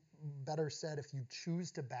better said, if you choose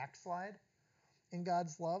to backslide in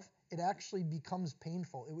God's love, it actually becomes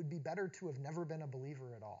painful. It would be better to have never been a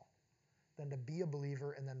believer at all than to be a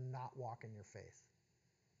believer and then not walk in your faith,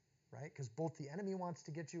 right? Because both the enemy wants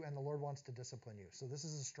to get you and the Lord wants to discipline you. So this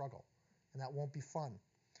is a struggle, and that won't be fun.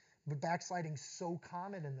 But backsliding's so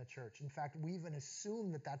common in the church. In fact, we even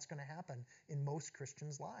assume that that's going to happen in most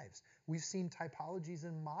Christians' lives. We've seen typologies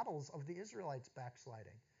and models of the Israelites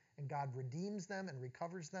backsliding. And God redeems them and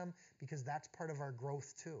recovers them because that's part of our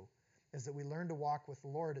growth too, is that we learn to walk with the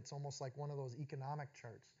Lord. It's almost like one of those economic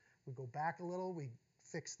charts. We go back a little, we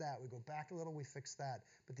fix that. We go back a little, we fix that.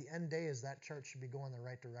 But the end day is that chart should be going the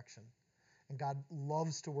right direction. And God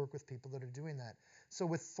loves to work with people that are doing that. So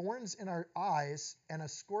with thorns in our eyes and a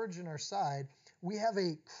scourge in our side, we have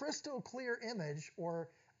a crystal clear image or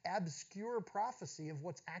obscure prophecy of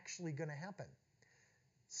what's actually going to happen.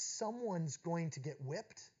 Someone's going to get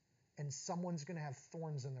whipped and someone's going to have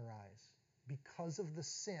thorns in their eyes because of the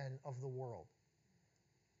sin of the world.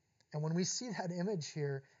 And when we see that image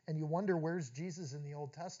here and you wonder where's Jesus in the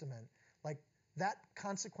Old Testament, like that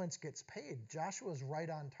consequence gets paid. Joshua's right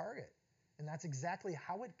on target. And that's exactly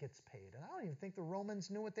how it gets paid. And I don't even think the Romans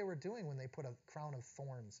knew what they were doing when they put a crown of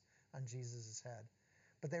thorns on Jesus' head.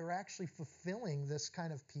 But they were actually fulfilling this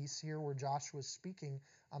kind of piece here where Joshua's speaking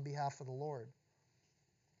on behalf of the Lord.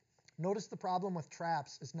 Notice the problem with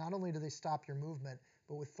traps is not only do they stop your movement,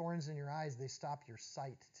 but with thorns in your eyes, they stop your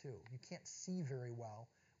sight too. You can't see very well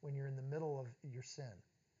when you're in the middle of your sin.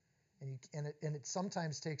 And it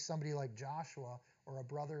sometimes takes somebody like Joshua or a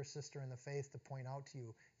brother or sister in the faith to point out to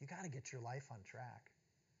you, you got to get your life on track.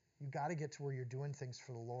 You got to get to where you're doing things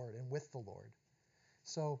for the Lord and with the Lord.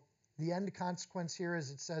 So the end consequence here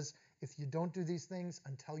is it says, if you don't do these things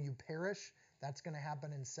until you perish, that's going to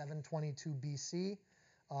happen in 722 BC.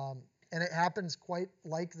 And it happens quite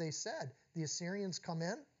like they said. The Assyrians come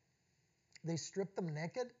in, they strip them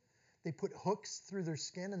naked, they put hooks through their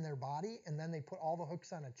skin and their body, and then they put all the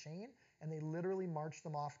hooks on a chain, and they literally march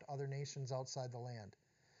them off to other nations outside the land.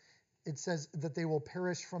 It says that they will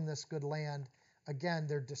perish from this good land. Again,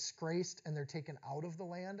 they're disgraced and they're taken out of the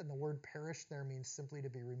land, and the word perish there means simply to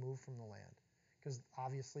be removed from the land. Because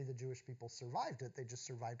obviously the Jewish people survived it, they just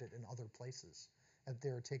survived it in other places, and they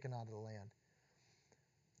were taken out of the land.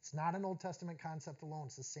 It's not an Old Testament concept alone,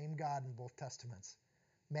 it's the same God in both Testaments.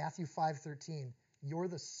 Matthew 5:13, you're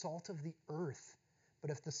the salt of the earth, but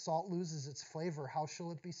if the salt loses its flavor, how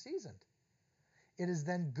shall it be seasoned? It is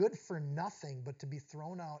then good for nothing but to be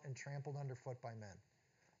thrown out and trampled underfoot by men.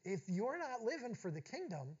 If you're not living for the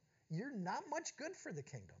kingdom, you're not much good for the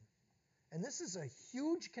kingdom. And this is a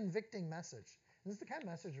huge convicting message. And this is the kind of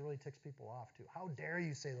message that really ticks people off too. How dare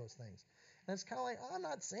you say those things? And it's kind of like, oh, I'm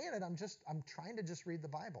not saying it. I'm trying to just read the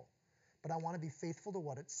Bible. But I want to be faithful to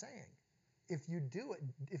what it's saying. If you do it,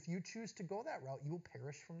 if you choose to go that route, you will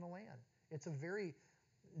perish from the land. It's a very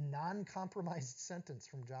non-compromised sentence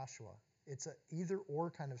from Joshua. It's an either-or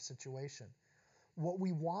kind of situation. What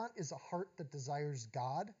we want is a heart that desires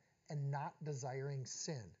God and not desiring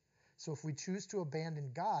sin. So if we choose to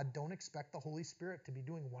abandon God, don't expect the Holy Spirit to be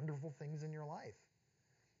doing wonderful things in your life.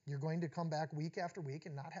 You're going to come back week after week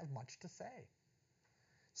and not have much to say.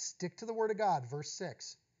 Stick to the Word of God, verse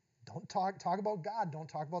 6. Don't talk about God, don't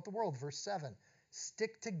talk about the world, verse 7.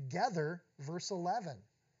 Stick together, verse 11.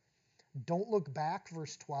 Don't look back,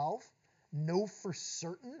 verse 12. Know for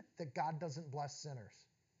certain that God doesn't bless sinners,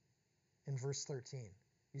 in verse 13.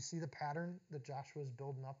 You see the pattern that Joshua is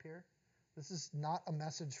building up here? This is not a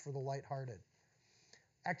message for the lighthearted.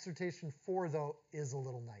 Exhortation 4, though, is a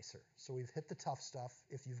little nicer. So we've hit the tough stuff.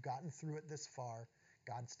 If you've gotten through it this far,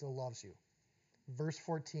 God still loves you. Verse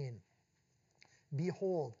 14.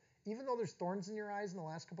 Behold, even though there's thorns in your eyes in the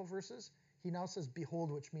last couple verses, he now says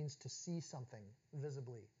behold, which means to see something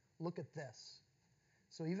visibly. Look at this.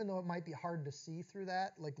 So even though it might be hard to see through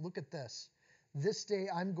that, like look at this. This day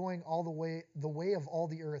I'm going all the way of all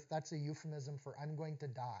the earth. That's a euphemism for I'm going to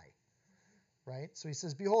die. Right? So he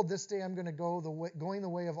says, behold, this day I'm going to going the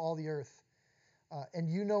way of all the earth. And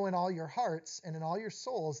you know in all your hearts and in all your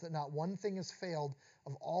souls that not one thing has failed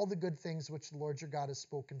of all the good things which the Lord your God has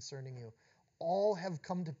spoken concerning you. All have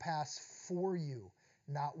come to pass for you.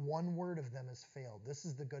 Not one word of them has failed. This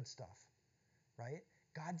is the good stuff, right?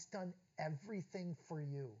 God's done everything for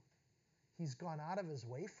you. He's gone out of his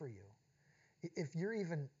way for you. If you're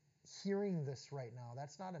even hearing this right now,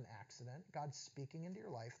 that's not an accident. God's speaking into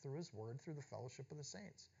your life through his word, through the fellowship of the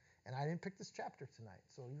saints. And I didn't pick this chapter tonight.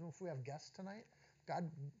 So even if we have guests tonight, God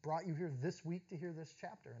brought you here this week to hear this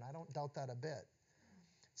chapter, and I don't doubt that a bit.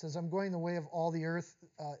 It says, I'm going the way of all the earth,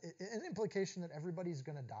 an implication that everybody's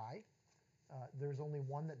going to die. There's only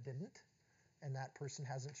one that didn't, and that person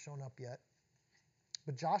hasn't shown up yet.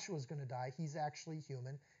 But Joshua's going to die. He's actually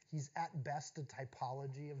human. He's at best a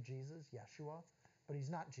typology of Jesus, Yeshua, but he's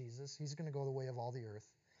not Jesus. He's going to go the way of all the earth.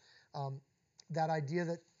 That idea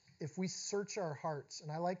that if we search our hearts,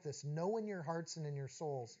 and I like this, know in your hearts and in your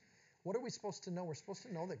souls, what are we supposed to know? We're supposed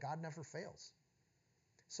to know that God never fails.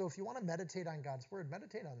 So if you want to meditate on God's word,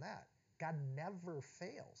 meditate on that. God never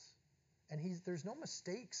fails. And there's no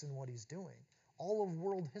mistakes in what he's doing. All of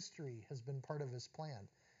world history has been part of his plan.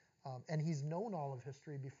 And he's known all of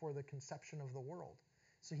history before the conception of the world.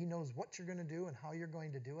 So he knows what you're going to do and how you're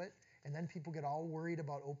going to do it. And then people get all worried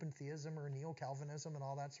about open theism or neo-Calvinism and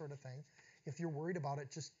all that sort of thing. If you're worried about it,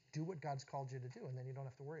 just do what God's called you to do, and then you don't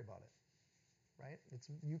have to worry about it, right?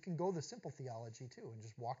 You can go the simple theology too and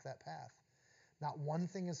just walk that path. Not one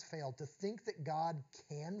thing has failed. To think that God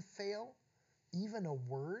can fail, even a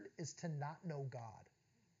word, is to not know God.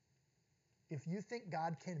 If you think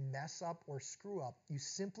God can mess up or screw up, you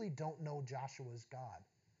simply don't know Joshua's God.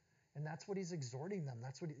 And that's what he's exhorting them.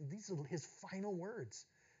 These are his final words.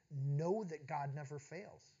 Know that God never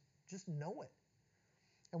fails. Just know it.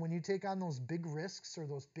 And when you take on those big risks or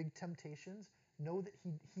those big temptations, know that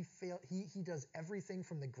he does everything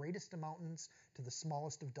from the greatest of mountains to the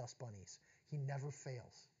smallest of dust bunnies. He never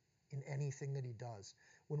fails in anything that he does.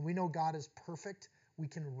 When we know God is perfect, we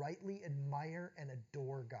can rightly admire and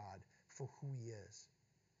adore God for who he is.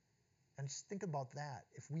 And just think about that.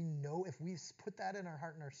 If we put that in our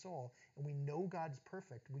heart and our soul, and we know God's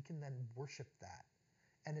perfect, we can then worship that.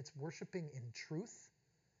 And it's worshiping in truth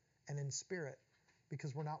and in spirit,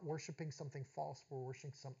 because we're not worshiping something false. We're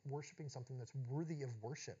worshiping something that's worthy of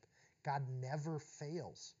worship. God never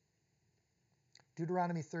fails.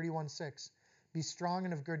 Deuteronomy 31:6. Be strong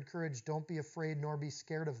and of good courage. Don't be afraid nor be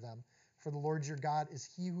scared of them. For the Lord your God is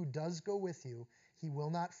he who does go with you. He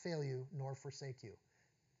will not fail you nor forsake you.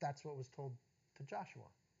 That's what was told to Joshua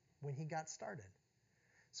when he got started.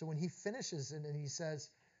 So when he finishes and he says,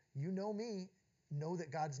 you know me, know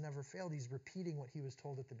that God's never failed, he's repeating what he was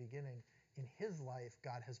told at the beginning. In his life,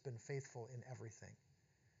 God has been faithful in everything.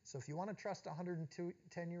 So if you want to trust a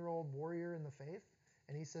 110-year-old warrior in the faith,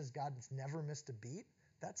 and he says God's never missed a beat,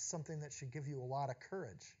 that's something that should give you a lot of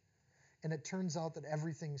courage. And it turns out that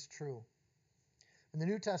everything's true. In the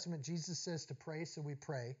New Testament, Jesus says to pray, so we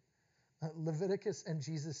pray. Leviticus and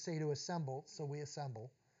Jesus say to assemble, so we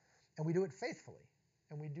assemble. And we do it faithfully.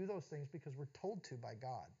 And we do those things because we're told to by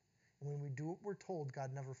God. And when we do what we're told,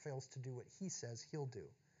 God never fails to do what he says he'll do.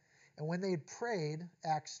 And when they had prayed,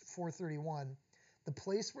 Acts 4:31, the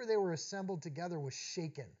place where they were assembled together was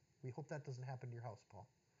shaken. We hope that doesn't happen to your house, Paul.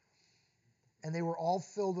 And they were all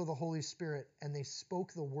filled with the Holy Spirit, and they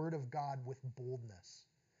spoke the word of God with boldness.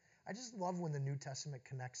 I just love when the New Testament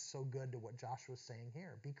connects so good to what Joshua's saying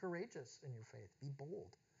here. Be courageous in your faith. Be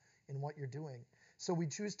bold in what you're doing. So we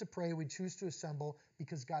choose to pray, we choose to assemble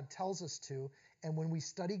because God tells us to. And when we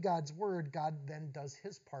study God's word, God then does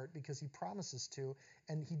his part because he promises to.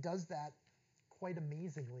 And he does that quite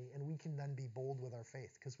amazingly. And we can then be bold with our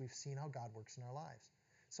faith because we've seen how God works in our lives.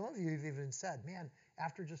 Some of you have even said, man,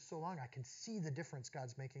 after just so long, I can see the difference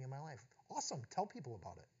God's making in my life. Awesome. Tell people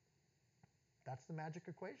about it. That's the magic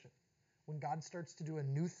equation. When God starts to do a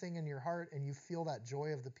new thing in your heart and you feel that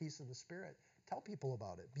joy of the peace of the Spirit, tell people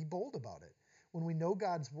about it. Be bold about it. When we know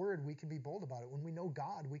God's word, we can be bold about it. When we know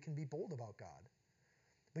God, we can be bold about God.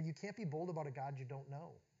 But you can't be bold about a God you don't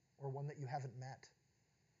know or one that you haven't met,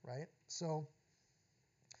 right? So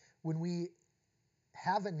when we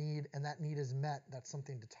have a need and that need is met, that's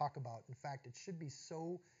something to talk about. In fact, it should be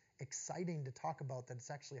so exciting to talk about that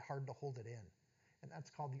it's actually hard to hold it in. And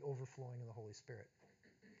that's called the overflowing of the Holy Spirit.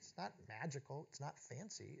 It's not magical. It's not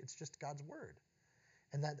fancy. It's just God's word.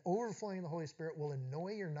 And that overflowing of the Holy Spirit will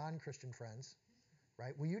annoy your non-Christian friends,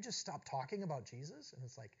 right? Will you just stop talking about Jesus? And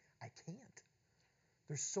it's like, I can't.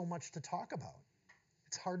 There's so much to talk about.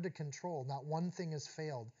 It's hard to control. Not one thing has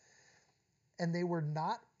failed. And they were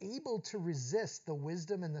not able to resist the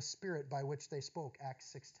wisdom and the spirit by which they spoke,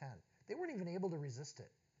 Acts 6:10. They weren't even able to resist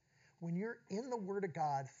it. When you're in the Word of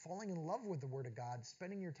God, falling in love with the Word of God,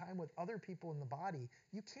 spending your time with other people in the body,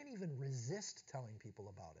 you can't even resist telling people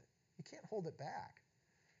about it. You can't hold it back.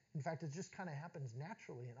 In fact, it just kind of happens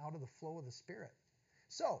naturally and out of the flow of the Spirit.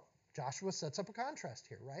 So, Joshua sets up a contrast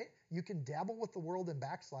here, right? You can dabble with the world and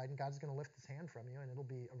backslide, and God's going to lift his hand from you, and it'll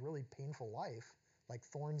be a really painful life, like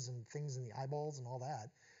thorns and things in the eyeballs and all that.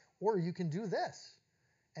 Or you can do this,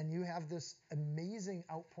 and you have this amazing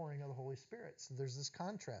outpouring of the Holy Spirit. So there's this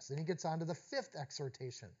contrast. Then he gets on to the fifth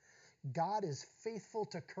exhortation. God is faithful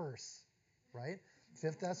to curse, right?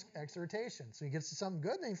 Fifth exhortation. So he gets to something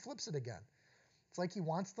good, and then he flips it again. It's like he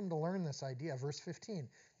wants them to learn this idea. Verse 15.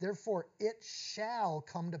 Therefore it shall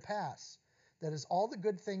come to pass that as all the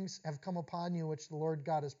good things have come upon you, which the Lord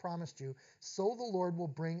God has promised you, so the Lord will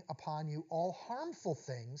bring upon you all harmful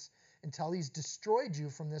things until he's destroyed you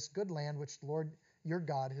from this good land which the Lord your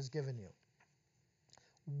God has given you.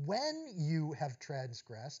 When you have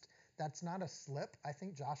transgressed, that's not a slip. I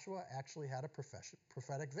think Joshua actually had a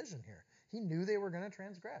prophetic vision here. He knew they were going to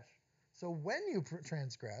transgress. So when you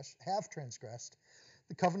have transgressed,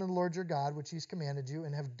 the covenant of the Lord your God, which he's commanded you,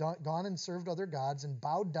 and have gone and served other gods and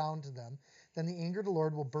bowed down to them, then the anger of the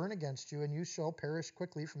Lord will burn against you, and you shall perish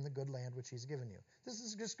quickly from the good land which he's given you. This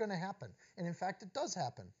is just going to happen. And in fact, it does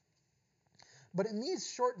happen. But in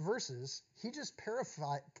these short verses, he just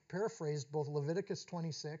paraphrased both Leviticus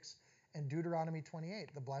 26 and Deuteronomy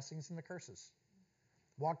 28, the blessings and the curses.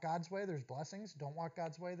 Walk God's way, there's blessings. Don't walk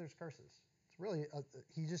God's way, there's curses. It's really,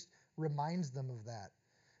 he just reminds them of that.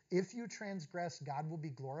 If you transgress, God will be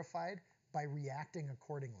glorified by reacting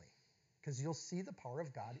accordingly, because you'll see the power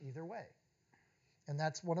of God either way. And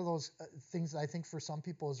that's one of those things that I think for some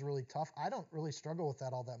people is really tough. I don't really struggle with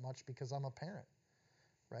that all that much because I'm a parent,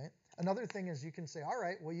 right? Another thing is you can say, all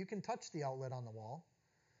right, well, you can touch the outlet on the wall.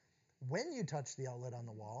 When you touch the outlet on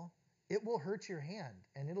the wall, it will hurt your hand,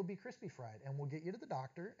 and it'll be crispy fried, and we'll get you to the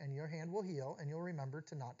doctor, and your hand will heal, and you'll remember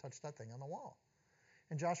to not touch that thing on the wall.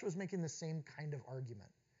 And Joshua's making the same kind of argument.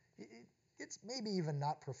 It's maybe even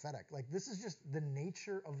not prophetic. Like, this is just the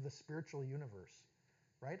nature of the spiritual universe,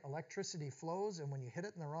 right? Electricity flows, and when you hit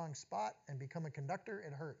it in the wrong spot and become a conductor,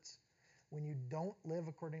 it hurts. When you don't live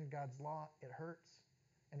according to God's law, it hurts.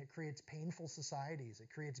 And it creates painful societies.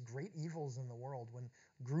 It creates great evils in the world when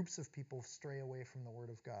groups of people stray away from the Word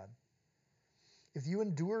of God. If you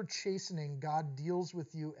endure chastening, God deals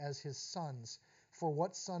with you as his sons. For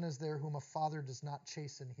what son is there whom a father does not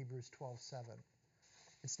chasten? Hebrews 12:7.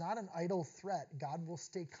 It's not an idle threat. God will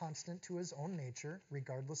stay constant to his own nature,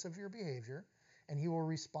 regardless of your behavior, and he will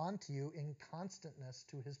respond to you in constantness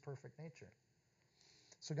to his perfect nature.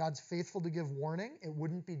 So God's faithful to give warning. It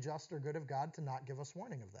wouldn't be just or good of God to not give us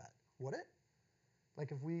warning of that, would it?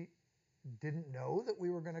 Like if we didn't know that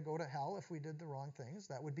we were going to go to hell if we did the wrong things,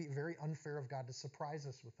 that would be very unfair of God to surprise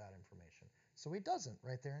us with that information. So he doesn't.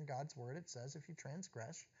 Right there in God's word, it says, if you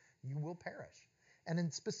transgress, you will perish.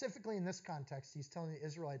 And specifically in this context, he's telling the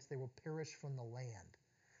Israelites they will perish from the land.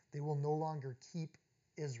 They will no longer keep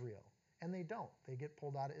Israel. And they don't. They get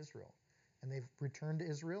pulled out of Israel. And they've returned to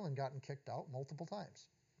Israel and gotten kicked out multiple times.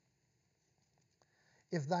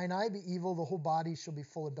 If thine eye be evil, the whole body shall be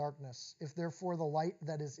full of darkness. If therefore the light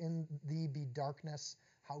that is in thee be darkness,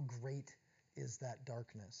 how great is that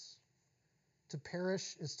darkness? To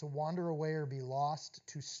perish is to wander away or be lost,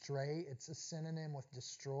 to stray. It's a synonym with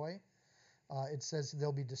destroy. It says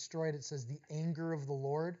they'll be destroyed. It says the anger of the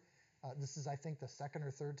Lord. This is, I think, the second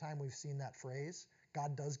or third time we've seen that phrase.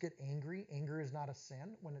 God does get angry. Anger is not a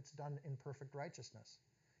sin when it's done in perfect righteousness.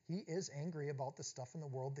 He is angry about the stuff in the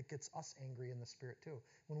world that gets us angry in the spirit too.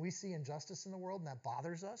 When we see injustice in the world and that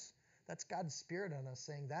bothers us, that's God's spirit in us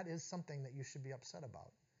saying that is something that you should be upset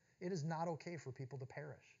about. It is not okay for people to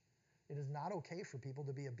perish. It is not okay for people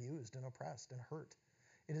to be abused and oppressed and hurt.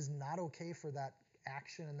 It is not okay for that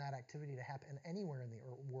action and that activity to happen anywhere in the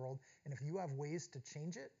world. And if you have ways to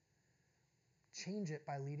change it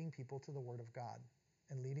by leading people to the Word of God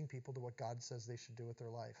and leading people to what God says they should do with their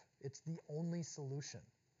life. It's the only solution.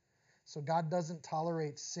 So God doesn't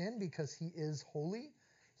tolerate sin because he is holy.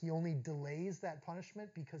 He only delays that punishment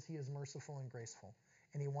because he is merciful and graceful.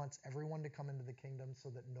 And he wants everyone to come into the kingdom so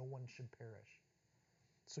that no one should perish.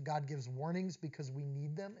 So God gives warnings because we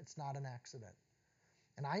need them. It's not an accident.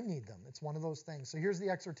 And I need them. It's one of those things. So here's the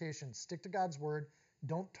exhortation. Stick to God's word.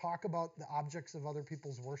 Don't talk about the objects of other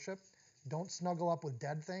people's worship. Don't snuggle up with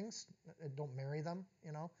dead things. Don't marry them,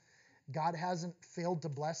 God hasn't failed to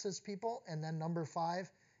bless his people. And then number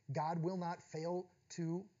 5, God will not fail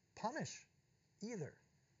to punish either.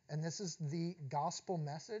 And this is the gospel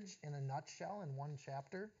message in a nutshell in one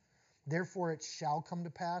chapter. Therefore it shall come to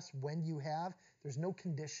pass when you have. There's no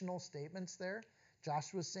conditional statements there.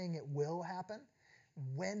 Joshua's saying it will happen.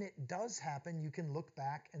 When it does happen, you can look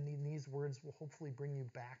back, and these words will hopefully bring you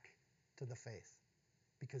back to the faith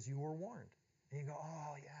because you were warned. And you go,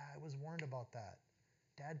 oh, yeah, I was warned about that.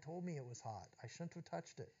 Dad told me it was hot. I shouldn't have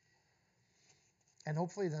touched it. And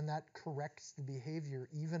hopefully then that corrects the behavior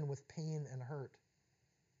even with pain and hurt.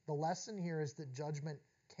 The lesson here is that judgment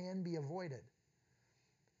can be avoided.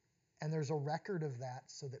 And there's a record of that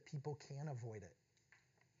so that people can avoid it,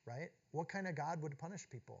 right? What kind of God would punish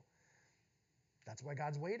people? That's why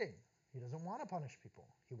God's waiting. He doesn't want to punish people.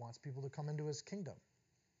 He wants people to come into his kingdom.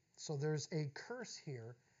 So there's a curse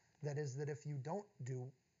here that is that if you don't do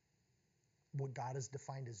what God has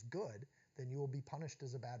defined as good, then you will be punished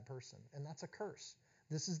as a bad person. And that's a curse.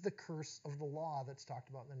 This is the curse of the law that's talked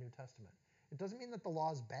about in the New Testament. It doesn't mean that the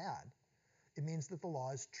law is bad. It means that the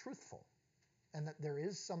law is truthful and that there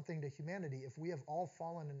is something to humanity. If we have all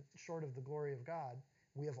fallen short of the glory of God,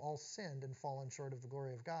 we have all sinned and fallen short of the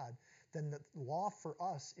glory of God, then the law for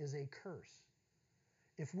us is a curse.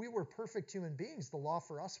 If we were perfect human beings, the law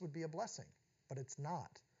for us would be a blessing, but it's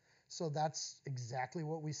not. So that's exactly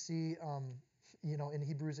what we see, in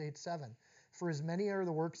Hebrews 8:7. For as many are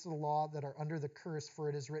the works of the law that are under the curse, for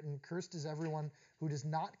it is written, cursed is everyone who does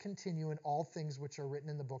not continue in all things which are written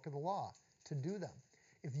in the book of the law, to do them.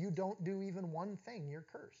 If you don't do even one thing, you're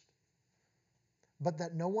cursed. But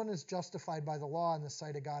that no one is justified by the law in the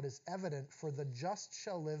sight of God is evident, for the just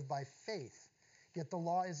shall live by faith. Yet the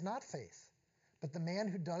law is not faith, but the man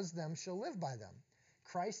who does them shall live by them.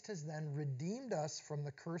 Christ has then redeemed us from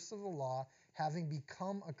the curse of the law, having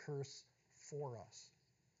become a curse for us.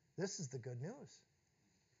 This is the good news,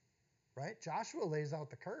 right? Joshua lays out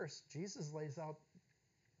the curse. Jesus lays out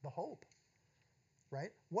the hope, right?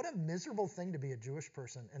 What a miserable thing to be a Jewish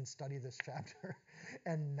person and study this chapter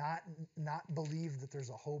and not believe that there's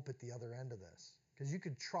a hope at the other end of this. Because you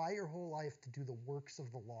could try your whole life to do the works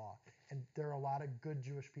of the law, and there are a lot of good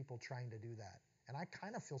Jewish people trying to do that. And I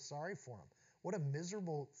kind of feel sorry for them. What a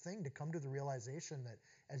miserable thing to come to the realization that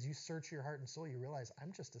as you search your heart and soul, you realize,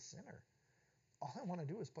 I'm just a sinner. All I want to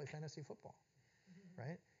do is play fantasy football,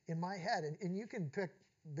 right? In my head, and you can pick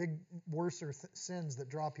big, worser sins that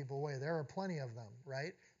draw people away. There are plenty of them,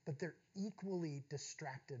 right? But they're equally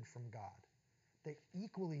distracted from God. They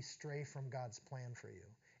equally stray from God's plan for you,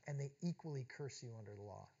 and they equally curse you under the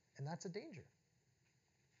law. And that's a danger.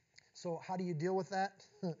 So how do you deal with that?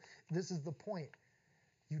 This is the point.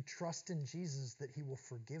 You trust in Jesus that he will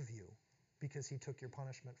forgive you because he took your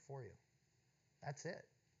punishment for you. That's it.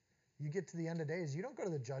 You get to the end of days, you don't go to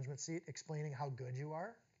the judgment seat explaining how good you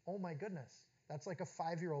are. Oh my goodness. That's like a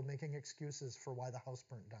 5-year-old making excuses for why the house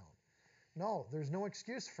burnt down. No, there's no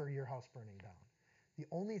excuse for your house burning down. The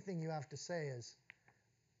only thing you have to say is,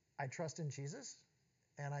 I trust in Jesus,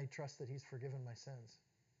 and I trust that he's forgiven my sins.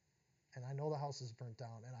 And I know the house is burnt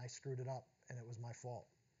down, and I screwed it up, and it was my fault.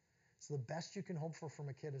 So the best you can hope for from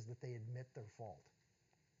a kid is that they admit their fault,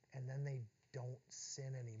 and then they don't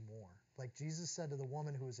sin anymore. Like Jesus said to the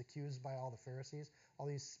woman who was accused by all the Pharisees, all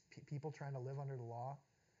these people trying to live under the law,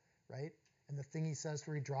 right? And the thing he says to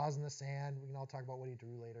her, he draws in the sand. We can all talk about what he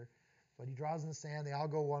drew later. But he draws in the sand. They all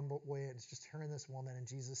go one way. It's just her and this woman. And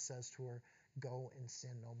Jesus says to her, go and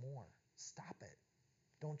sin no more. Stop it.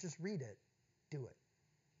 Don't just read it. Do it.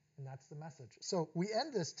 And that's the message. So we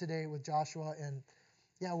end this today with Joshua. And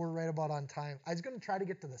yeah, we're right about on time. I was going to try to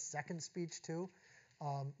get to the second speech too.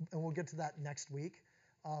 And we'll get to that next week.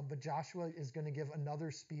 But Joshua is going to give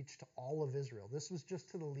another speech to all of Israel. This was just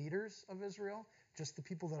to the leaders of Israel, just the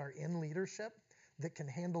people that are in leadership that can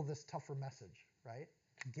handle this tougher message, right?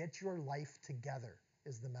 Get your life together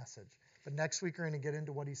is the message. But next week, we're going to get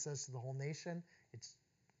into what he says to the whole nation. It's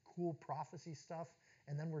cool prophecy stuff.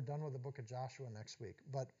 And then we're done with the book of Joshua next week.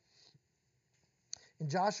 But in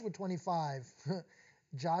Joshua 25,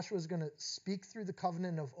 Joshua is going to speak through the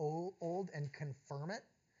covenant of old and confirm it.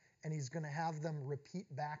 And he's going to have them repeat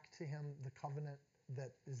back to him the covenant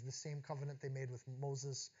that is the same covenant they made with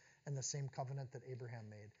Moses and the same covenant that Abraham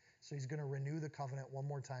made. So he's going to renew the covenant one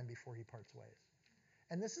more time before he parts ways.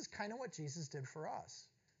 And this is kind of what Jesus did for us.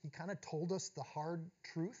 He kind of told us the hard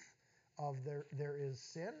truth of there is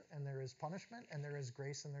sin and there is punishment and there is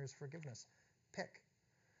grace and there is forgiveness. Pick.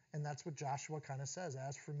 And that's what Joshua kind of says.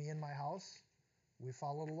 As for me and my house, we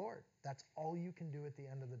follow the Lord. That's all you can do at the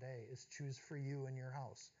end of the day is choose for you and your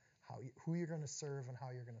house. Who you're going to serve and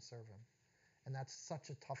how you're going to serve him. And that's such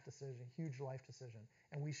a tough decision, huge life decision.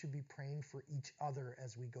 And we should be praying for each other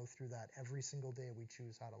as we go through that. Every single day we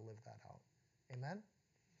choose how to live that out. Amen?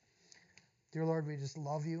 Dear Lord, we just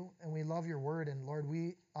love you and we love your word. And Lord,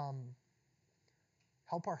 we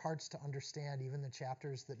help our hearts to understand even the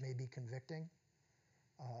chapters that may be convicting,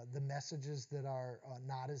 the messages that are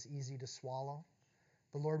not as easy to swallow.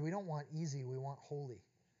 But Lord, we don't want easy, we want holy.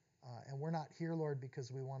 And we're not here, Lord,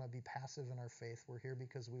 because we want to be passive in our faith. We're here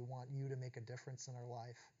because we want you to make a difference in our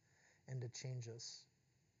life and to change us.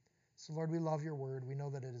 So, Lord, we love your word. We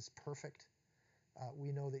know that it is perfect.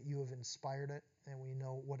 We know that you have inspired it, and we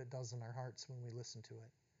know what it does in our hearts when we listen to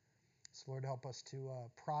it. So, Lord, help us to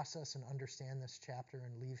process and understand this chapter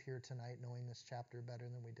and leave here tonight knowing this chapter better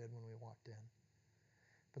than we did when we walked in.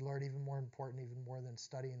 But, Lord, even more important, even more than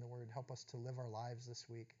studying the word, help us to live our lives this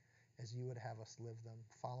week as you would have us live them,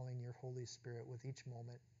 following your Holy Spirit with each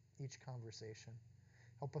moment, each conversation.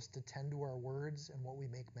 Help us to tend to our words and what we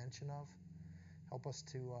make mention of. Help us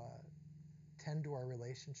to tend to our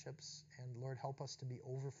relationships. And Lord, help us to be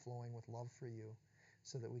overflowing with love for you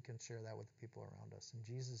so that we can share that with the people around us. In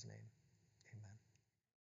Jesus' name, amen.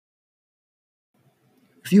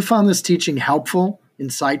 If you found this teaching helpful,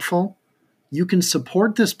 insightful, you can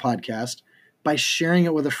support this podcast by sharing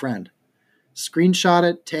it with a friend. Screenshot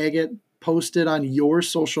it, tag it, post it on your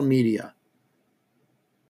social media.